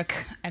and work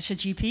as a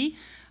GP.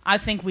 I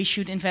think we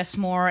should invest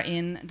more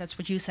in, that's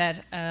what you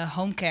said,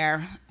 home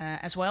care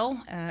as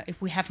well.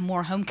 If we have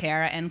more home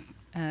care and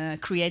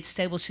create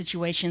stable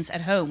situations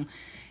at home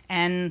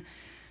and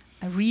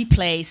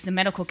replace the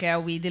medical care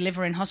we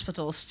deliver in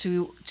hospitals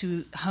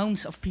to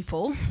homes of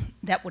people,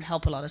 that would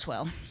help a lot as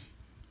well.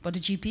 But the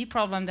GP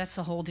problem, that's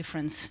a whole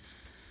different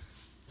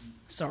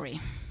story.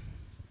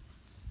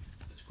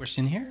 There's a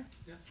question here.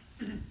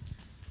 Yeah.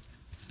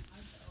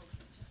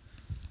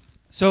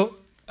 So,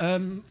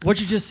 what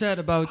you just said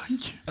about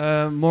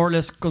more or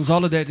less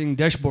consolidating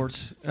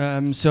dashboards.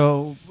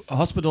 So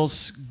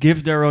hospitals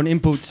give their own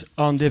input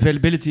on the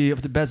availability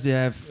of the beds they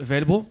have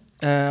available.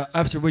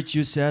 After which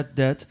you said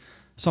that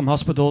some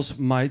hospitals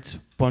might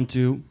want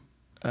to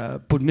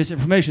put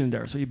misinformation in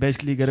there. So you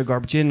basically get a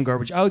garbage in,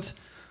 garbage out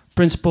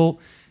principle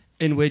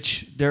in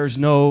which there's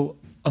no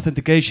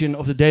authentication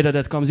of the data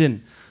that comes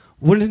in.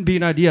 Wouldn't it be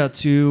an idea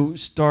to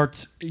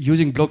start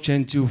using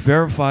blockchain to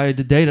verify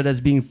the data that's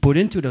being put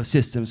into those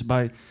systems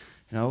by,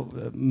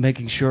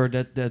 making sure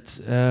that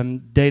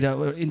data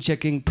or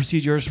in-checking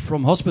procedures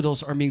from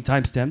hospitals are being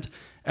timestamped,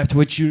 after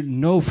which you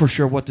know for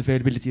sure what the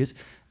availability is,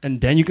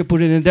 and then you can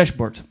put it in a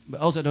dashboard. But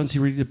also, I don't see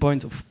really the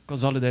point of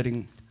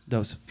consolidating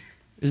those.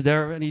 Is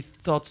there any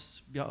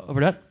thoughts over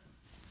that?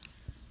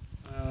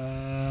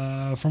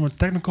 From a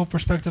technical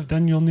perspective,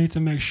 then you'll need to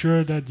make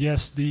sure that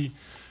yes, the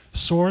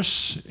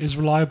source is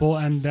reliable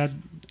and that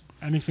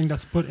anything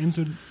that's put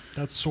into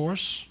that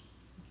source,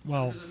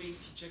 well. Because, I mean,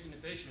 if you check in the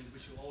patient,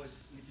 which you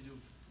always need to do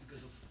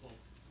because of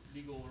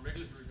legal or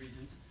regulatory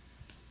reasons.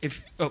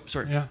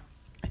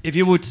 If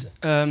you would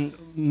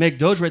make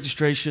those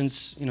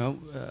registrations,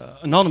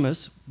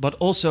 anonymous, but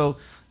also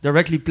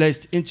directly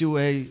placed into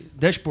a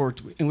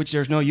dashboard in which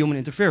there's no human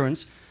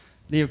interference,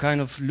 then you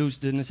kind of lose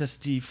the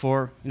necessity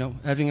for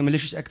having a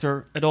malicious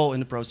actor at all in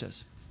the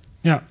process.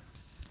 Yeah,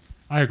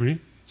 I agree.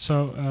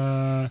 So,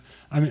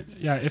 I mean,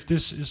 yeah, if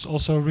this is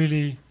also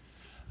really,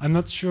 I'm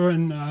not sure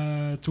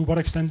to what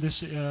extent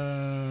this is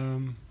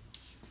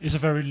a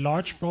very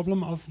large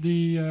problem of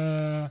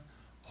the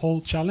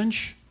whole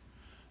challenge.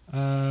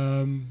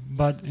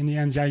 But in the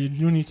end, yeah, you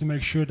do need to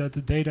make sure that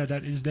the data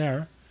that is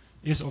there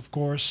is, of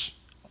course,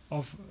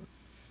 of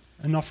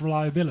enough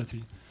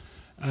reliability.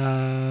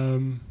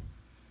 And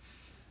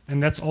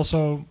that's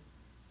also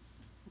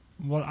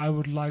what I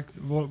would like,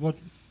 what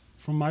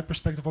from my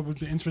perspective, what would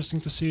be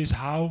interesting to see is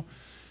how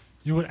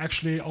you would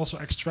actually also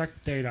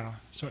extract data.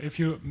 So if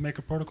you make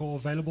a protocol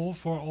available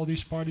for all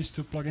these parties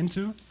to plug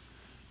into,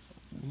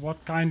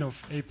 what kind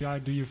of API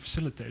do you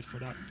facilitate for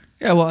that?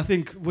 Yeah, well, I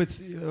think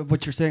with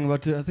what you're saying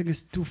about, I think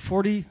it's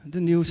 240,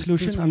 the new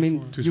solution. I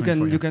mean,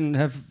 you can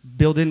have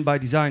built in by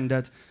design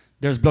that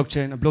there's a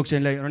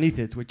blockchain layer underneath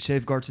it, which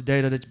safeguards the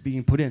data that's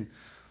being put in.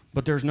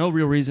 But there's no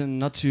real reason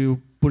not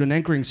to put an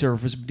anchoring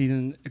service between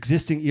an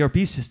existing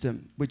ERP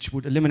system, which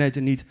would eliminate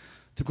the need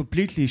to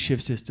completely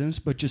shift systems,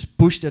 but just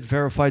push that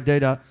verified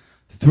data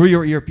through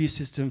your ERP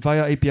system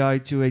via API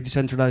to a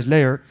decentralized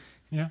layer,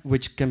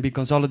 which can be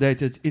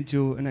consolidated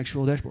into an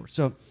actual dashboard.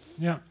 So,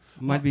 yeah,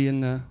 it might be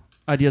an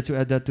idea to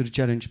add that to the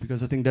challenge,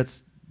 because I think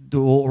that's the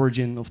whole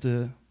origin of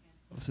the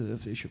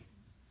issue.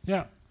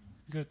 Yeah,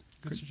 good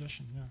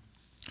suggestion. Yeah,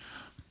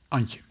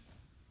 Antje.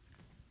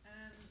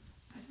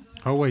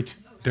 Oh wait,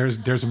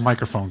 there's a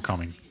microphone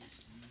coming.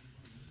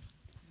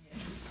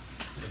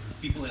 So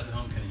people at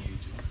home can hear you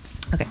too.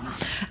 Okay.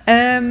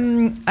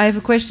 I have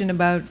a question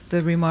about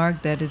the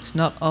remark that it's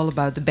not all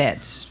about the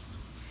beds.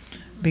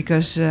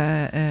 Because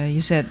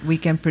you said we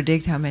can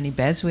predict how many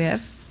beds we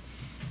have,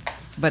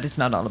 but it's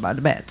not all about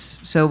the beds.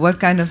 So what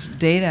kind of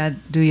data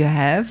do you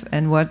have,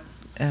 and what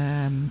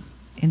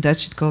in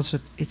Dutch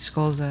it's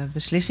called a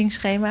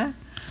beslissingsschema?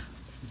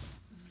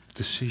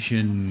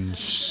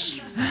 Decisions.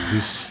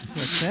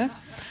 What's that?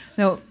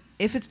 No,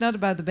 if it's not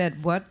about the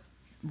bed,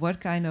 what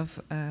kind of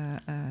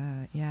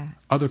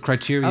other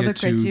criteria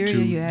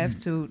you have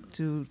to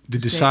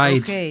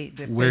decide say, okay,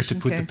 the where to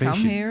put the patient? Come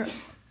here,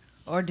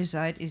 or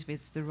decide if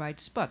it's the right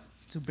spot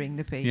to bring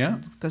the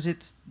patient, because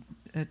it's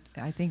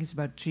I think it's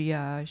about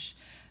triage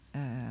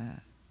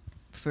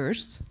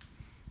first.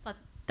 But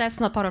that's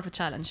not part of the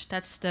challenge.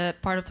 That's the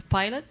part of the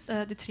pilot,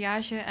 the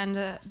triage and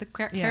the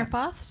care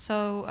path.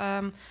 So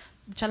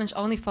the challenge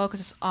only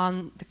focuses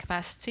on the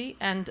capacity,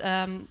 and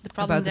the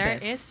problem there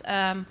is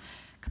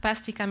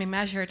capacity can be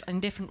measured in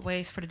different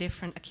ways for the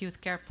different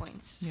acute care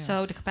points. Yeah.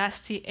 So the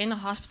capacity in a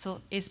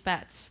hospital is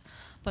beds,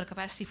 but the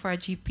capacity for a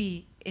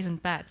GP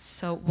isn't beds.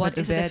 So what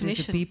is the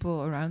definition? Is the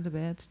people around the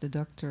beds, the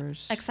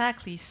doctors.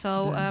 Exactly.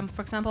 So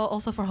for example,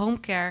 also for home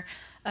care,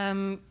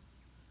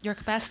 your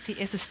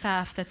capacity is the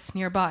staff that's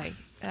nearby.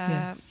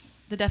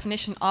 The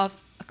definition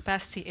of a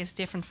capacity is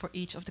different for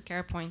each of the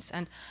care points,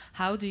 and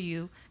how do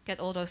you get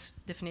all those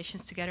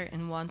definitions together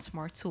in one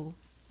smart tool?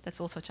 That's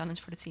also a challenge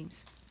for the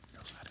teams. I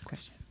also had a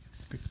question.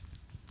 Good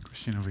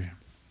question over here.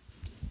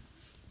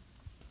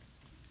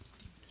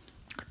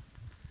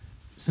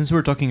 Since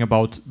we're talking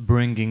about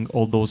bringing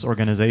all those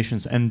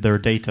organizations and their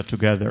data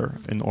together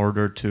in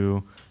order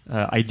to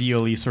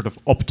ideally sort of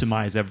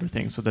optimize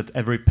everything so that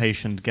every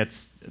patient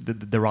gets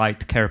the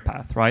right care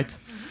path, right?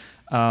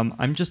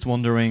 I'm just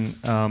wondering,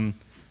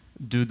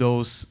 do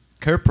those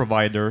care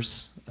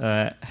providers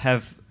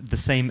have the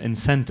same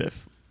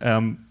incentive?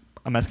 I'm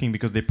asking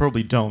because they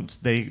probably don't.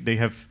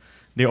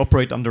 They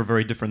operate under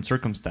very different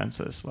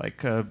circumstances.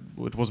 Like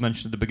it was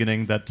mentioned at the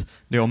beginning that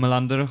the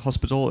Omelander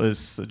hospital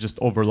is just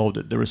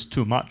overloaded. There is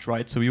too much,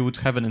 right? So you would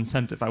have an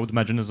incentive, I would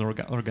imagine, as an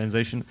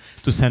organization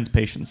to send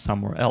patients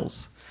somewhere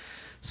else.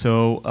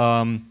 So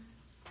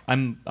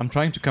I'm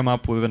trying to come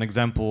up with an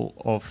example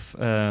of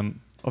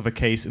a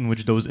case in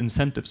which those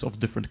incentives of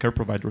different care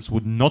providers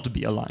would not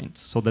be aligned,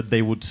 so that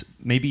they would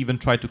maybe even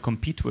try to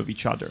compete with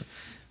each other.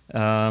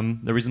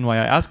 The reason why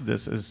I ask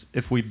this is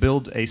if we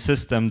build a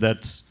system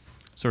that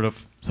sort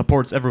of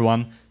supports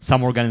everyone,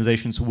 some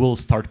organizations will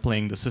start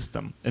playing the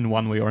system in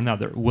one way or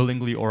another,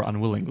 willingly or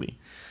unwillingly.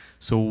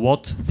 So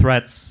what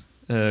threats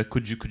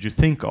could you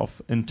think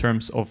of in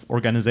terms of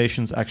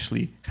organizations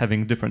actually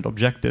having different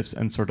objectives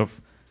and sort of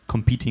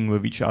competing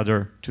with each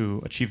other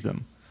to achieve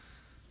them?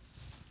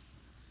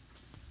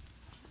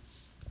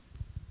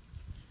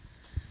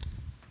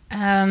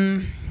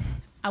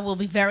 I will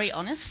be very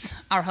honest.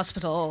 Our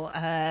hospital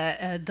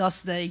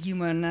does the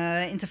human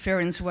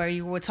interference where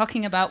you were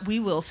talking about. We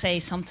will say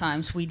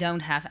sometimes we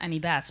don't have any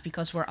beds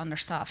because we're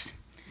understaffed.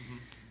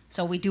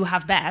 So we do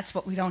have beds,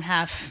 but we don't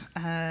have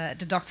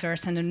the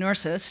doctors and the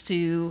nurses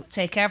to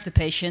take care of the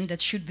patient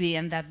that should be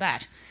in that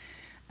bed.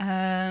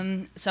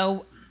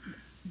 So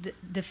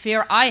the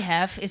fear I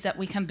have is that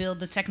we can build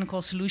the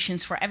technical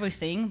solutions for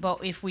everything,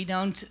 but if we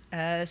don't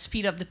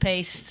speed up the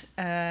pace,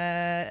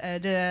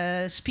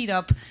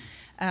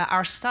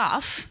 our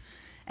staff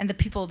and the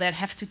people that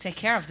have to take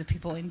care of the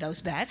people in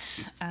those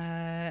beds,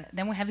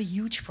 then we have a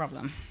huge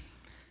problem.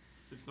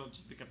 So it's not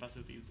just the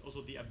capacity, it's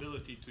also the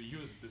ability to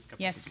use this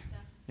capacity.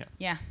 Yes.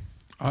 Yeah.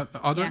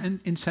 Are there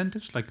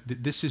incentives? Like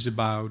this is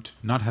about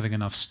not having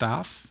enough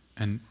staff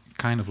and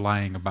kind of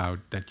lying about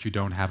that you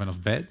don't have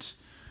enough beds.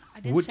 I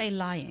didn't say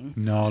lying.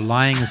 No,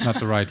 lying is not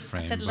the right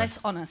frame. I said less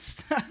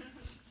honest.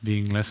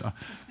 Being less.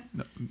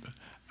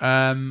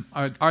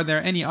 Are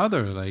there any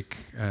other like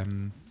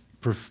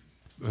perverse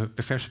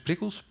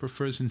prikkels,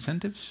 perverse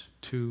incentives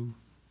to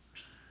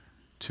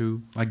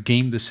like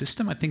game the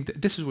system? I think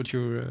this is what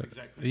you're.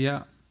 Exactly.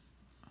 Yeah.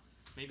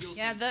 Maybe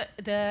also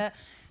the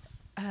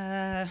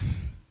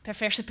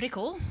perverse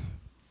prikkel.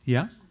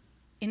 Yeah.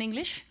 In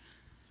English.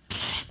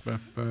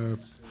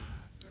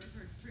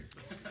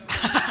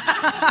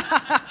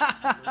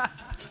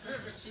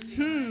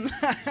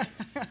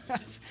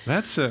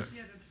 That's a.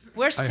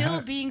 We're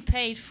still being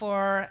paid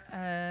for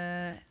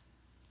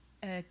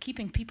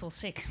keeping people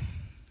sick.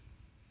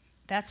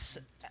 That's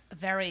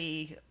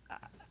very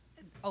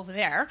over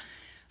there,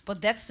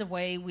 but that's the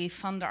way we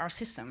fund our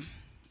system.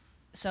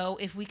 So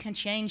if we can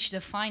change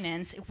the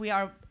finance,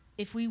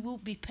 if we will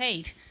be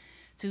paid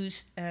to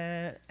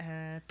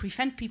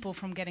prevent people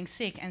from getting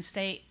sick and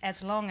stay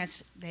as long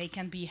as they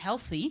can be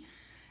healthy,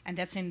 and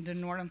that's in the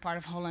northern part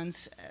of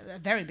Holland a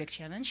very big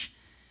challenge.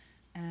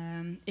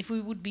 If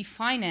we would be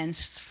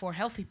financed for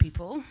healthy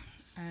people,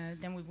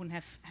 then we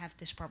wouldn't have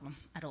this problem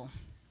at all.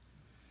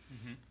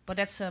 Mm-hmm. But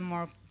that's a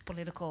more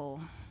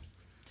political.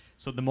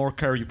 So the more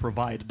care you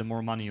provide, the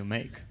more money you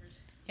make.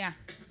 Yeah.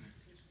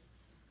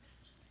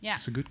 Yeah.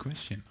 That's a good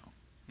question.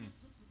 Thank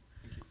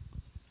you.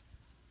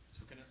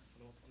 So can I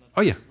follow up on that?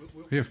 Oh yeah.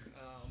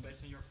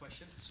 Based on your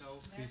question,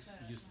 so please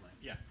use the mic.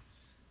 Yeah.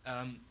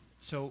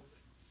 So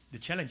the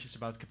challenge is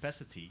about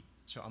capacity.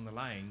 So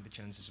underlying, the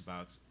challenge is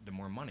about the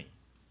more money.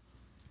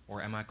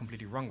 Or am I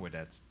completely wrong with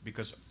that?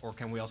 Because, or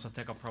can we also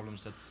tackle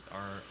problems that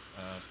are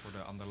for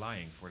the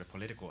underlying, for the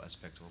political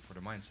aspect, or for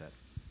the mindset?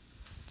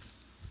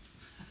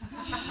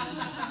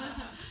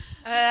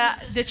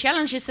 The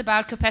challenge is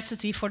about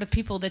capacity for the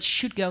people that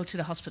should go to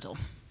the hospital.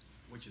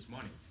 Which is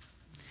money.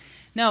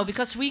 No,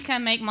 because we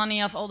can make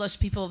money off all those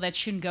people that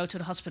shouldn't go to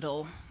the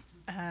hospital.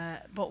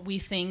 But we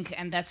think,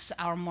 and that's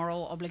our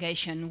moral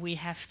obligation, we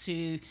have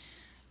to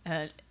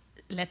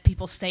let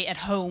people stay at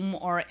home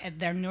or at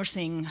their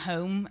nursing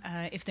home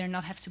if they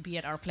not have to be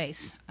at our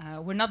place.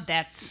 We're not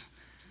that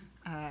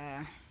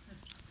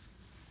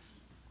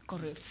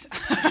corrupt.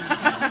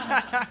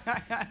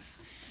 Yes.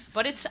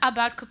 But it's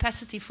about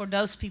capacity for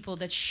those people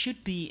that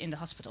should be in the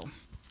hospital.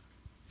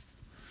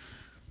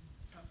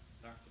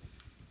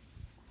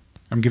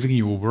 I'm giving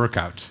you a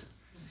workout.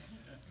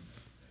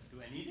 Do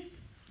I need it?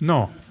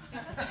 No.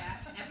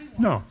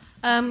 No.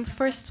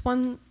 First,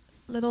 one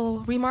little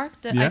remark.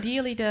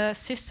 Ideally, the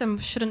system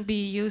shouldn't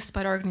be used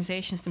by the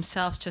organizations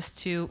themselves just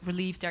to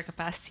relieve their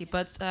capacity,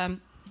 but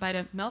by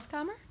the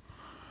meldkamer.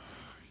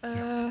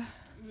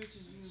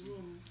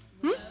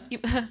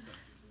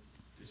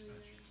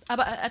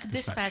 At the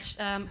dispatch,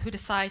 who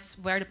decides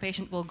where the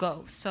patient will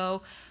go.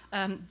 So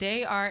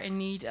they are in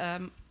need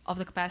of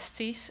the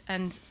capacities,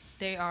 and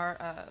they are.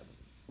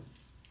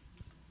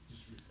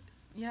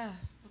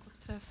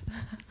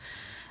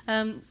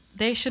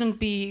 They shouldn't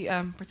be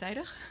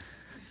partijdig.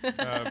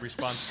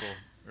 Responsible,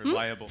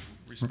 reliable,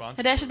 responsible.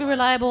 And they should be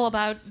reliable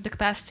about the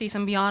capacities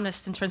and be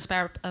honest and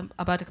transparent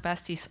about the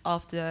capacities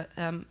of the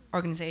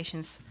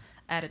organizations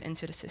added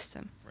into the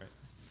system. Right.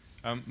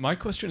 My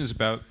question is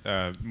about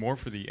more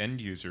for the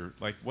end user,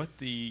 like what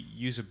the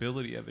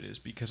usability of it is,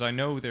 because I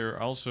know there are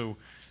also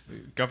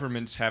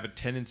governments have a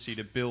tendency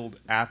to build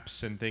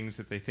apps and things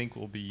that they think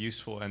will be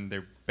useful, and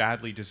they're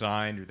badly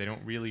designed or they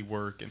don't really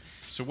work. And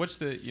so, what's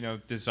the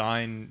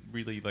design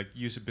really like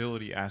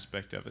usability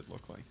aspect of it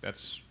look like?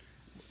 That's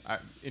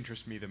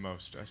interests me the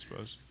most, I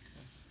suppose.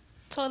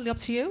 Totally up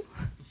to you.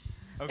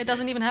 Okay. It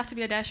doesn't even have to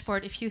be a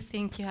dashboard. If you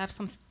think you have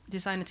some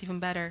design that's even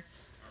better,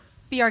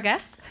 be our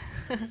guest.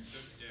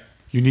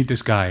 You need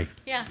this guy.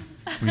 Yeah.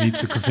 We need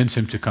to convince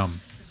him to come.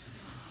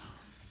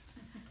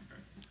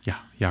 Yeah,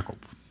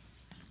 Jacob.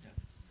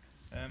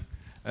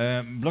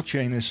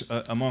 Blockchain is,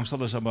 amongst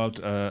others, about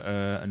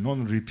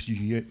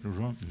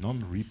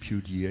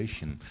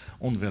non-repudiation,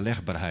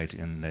 onweerlegbaarheid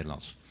in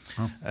Nederlands.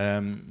 Oh.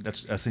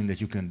 That's a thing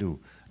that you can do.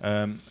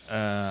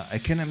 I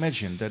can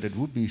imagine that it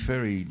would be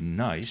very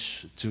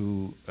nice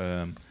to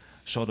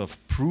sort of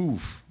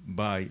prove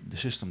by the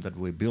system that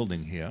we're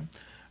building here,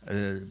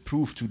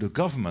 prove to the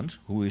government,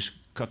 who is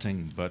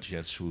cutting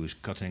budgets, who is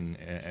cutting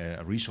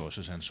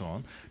resources and so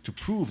on, to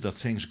prove that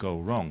things go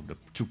wrong,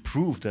 to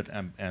prove that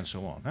and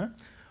so on. Huh?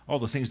 All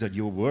the things that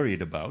you're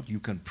worried about, you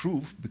can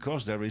prove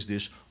because there is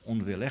this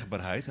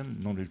onweerlegbaarheid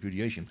and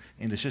non-repudiation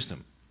in the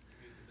system.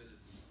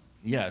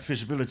 Yeah,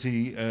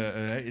 visibility,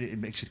 it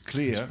makes it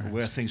clear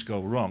where things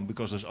go wrong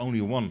because there's only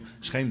one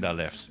schema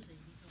left,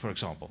 for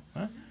example,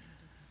 huh?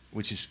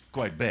 Which is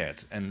quite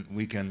bad, and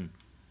we can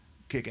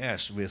kick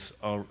ass with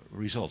our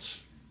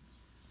results.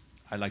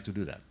 I like to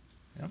do that.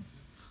 Yeah?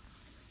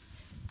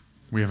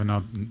 We have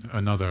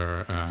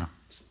another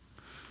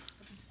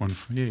one.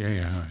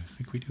 Yeah, I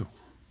think we do.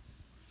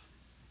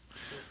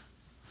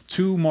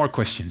 2 more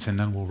questions, and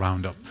then we'll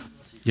round up.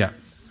 Yeah,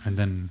 and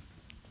then.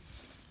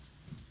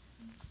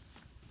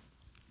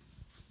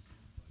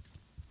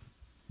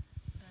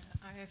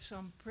 I have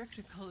some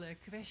practical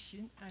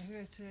question. I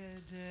heard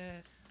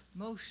the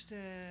most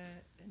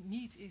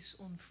need is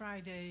on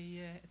Friday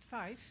at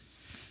 5.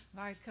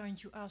 Why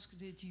can't you ask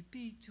the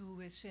GP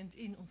to send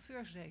in on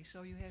Thursday,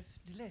 so you have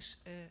the less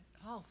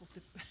half of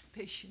the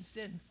patients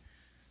then?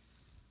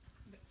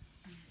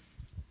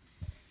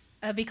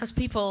 Because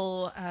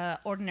people,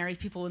 ordinary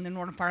people in the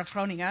northern part of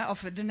Groningen,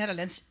 of the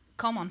Netherlands,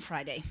 come on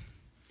Friday.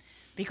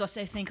 Because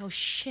they think, oh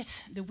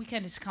shit, the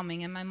weekend is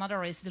coming and my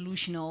mother is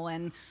delusional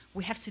and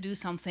we have to do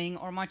something,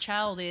 or my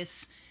child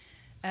is...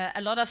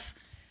 a lot of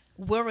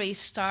worries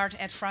start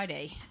at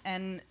Friday.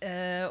 And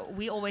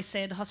we always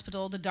say at the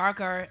hospital, the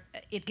darker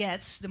it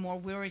gets, the more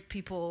worried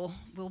people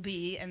will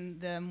be and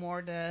the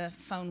more the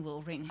phone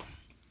will ring.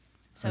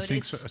 So I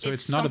think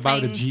it's not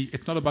about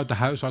it's not about the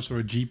housearts or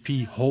a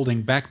GP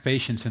holding back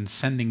patients and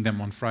sending them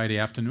on Friday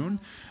afternoon.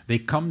 They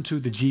come to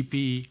the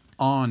GP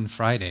on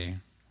Friday.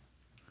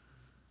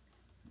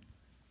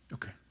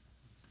 Okay.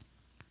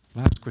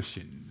 Last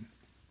question.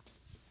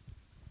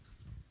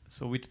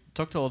 So we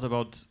talked a lot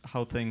about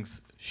how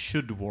things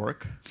should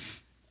work,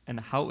 and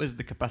how is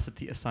the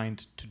capacity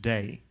assigned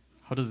today?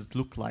 How does it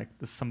look like?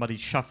 Does somebody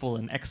shuffle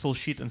an Excel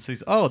sheet and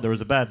says, "Oh, there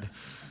is a bed"?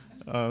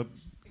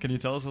 Can you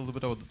tell us a little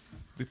bit about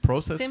the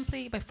process?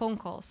 Simply by phone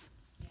calls.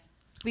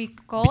 We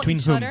call Between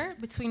each whom? other,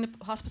 between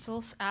the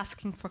hospitals,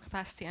 asking for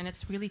capacity, and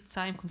it's really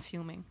time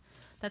consuming.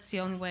 That's the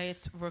only way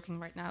it's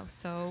working right now.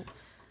 So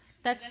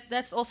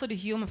that's also the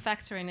human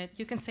factor in it.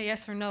 You can say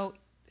yes or no.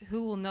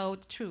 Who will know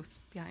the truth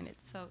behind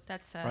it? So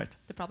that's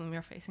the problem we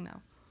are facing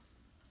now.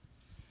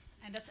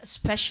 And that's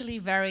especially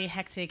very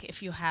hectic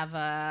if you have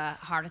a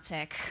heart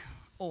attack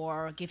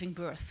or giving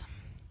birth.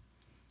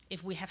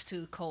 If we have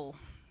to call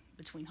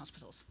between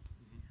hospitals.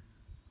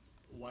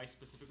 Why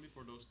specifically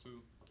for those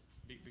two?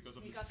 Because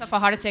of a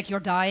heart attack,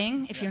 you're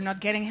dying if you're not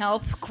getting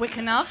help quick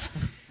enough.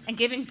 And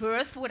giving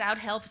birth without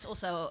help is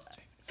also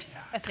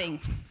a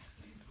thing.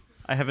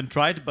 I haven't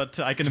tried, but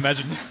I can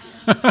imagine.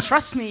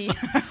 Trust me.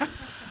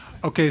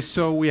 Okay,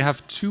 so we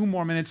have 2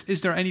 more minutes.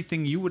 Is there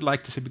anything you would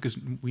like to say? Because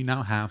we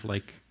now have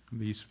like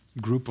these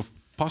group of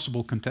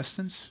possible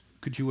contestants.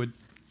 Could you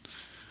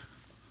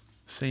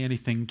say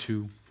anything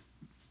to...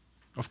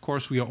 Of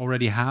course, we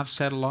already have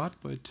said a lot,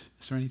 but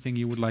is there anything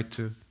you would like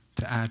to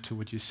add to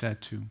what you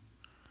said to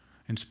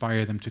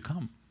inspire them to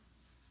come?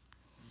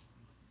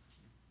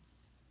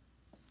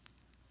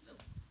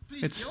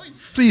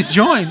 Please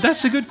join.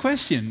 That's a good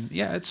question.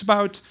 Yeah, it's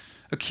about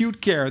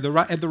acute care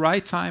at the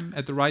right time,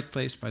 at the right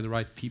place, by the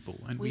right people.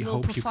 And we will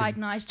hope provide you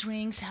can nice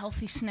drinks,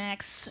 healthy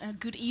snacks, a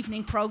good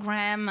evening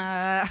program,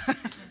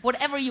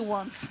 whatever you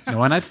want.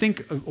 No, and I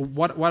think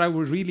what I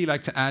would really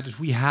like to add is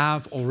we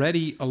have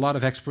already a lot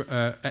of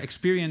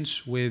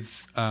experience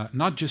with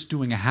not just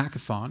doing a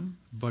hackathon,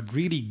 but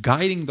really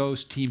guiding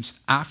those teams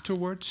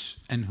afterwards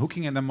and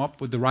hooking them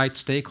up with the right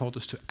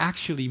stakeholders to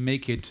actually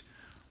make it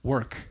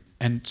work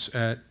and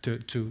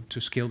to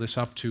scale this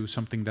up to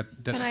something that...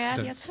 Can I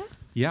add, Jetse?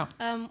 Yeah.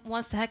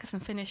 Once the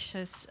hackathon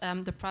finishes,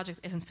 the project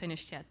isn't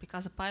finished yet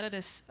because the pilot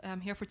is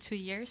here for 2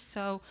 years.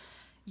 So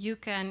you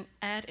can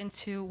add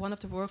into one of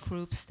the work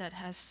groups that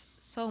has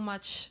so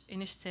much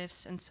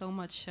initiatives and so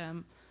much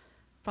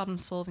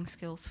problem-solving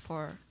skills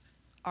for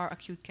our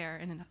acute care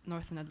in the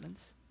Northern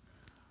Netherlands.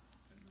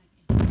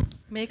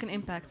 make an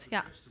impact.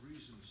 Yeah. The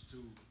reasons to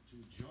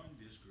join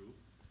this group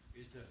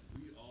is that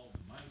we all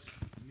might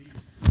need.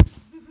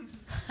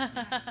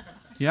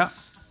 Yeah.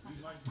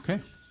 Okay.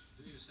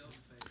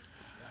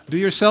 Do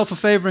yourself a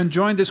favor and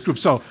join this group.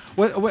 So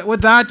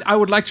with that, I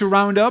would like to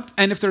round up.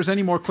 And if there's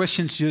any more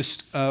questions,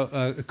 just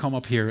come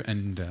up here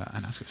and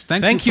ask us.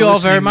 Thank you all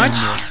very much.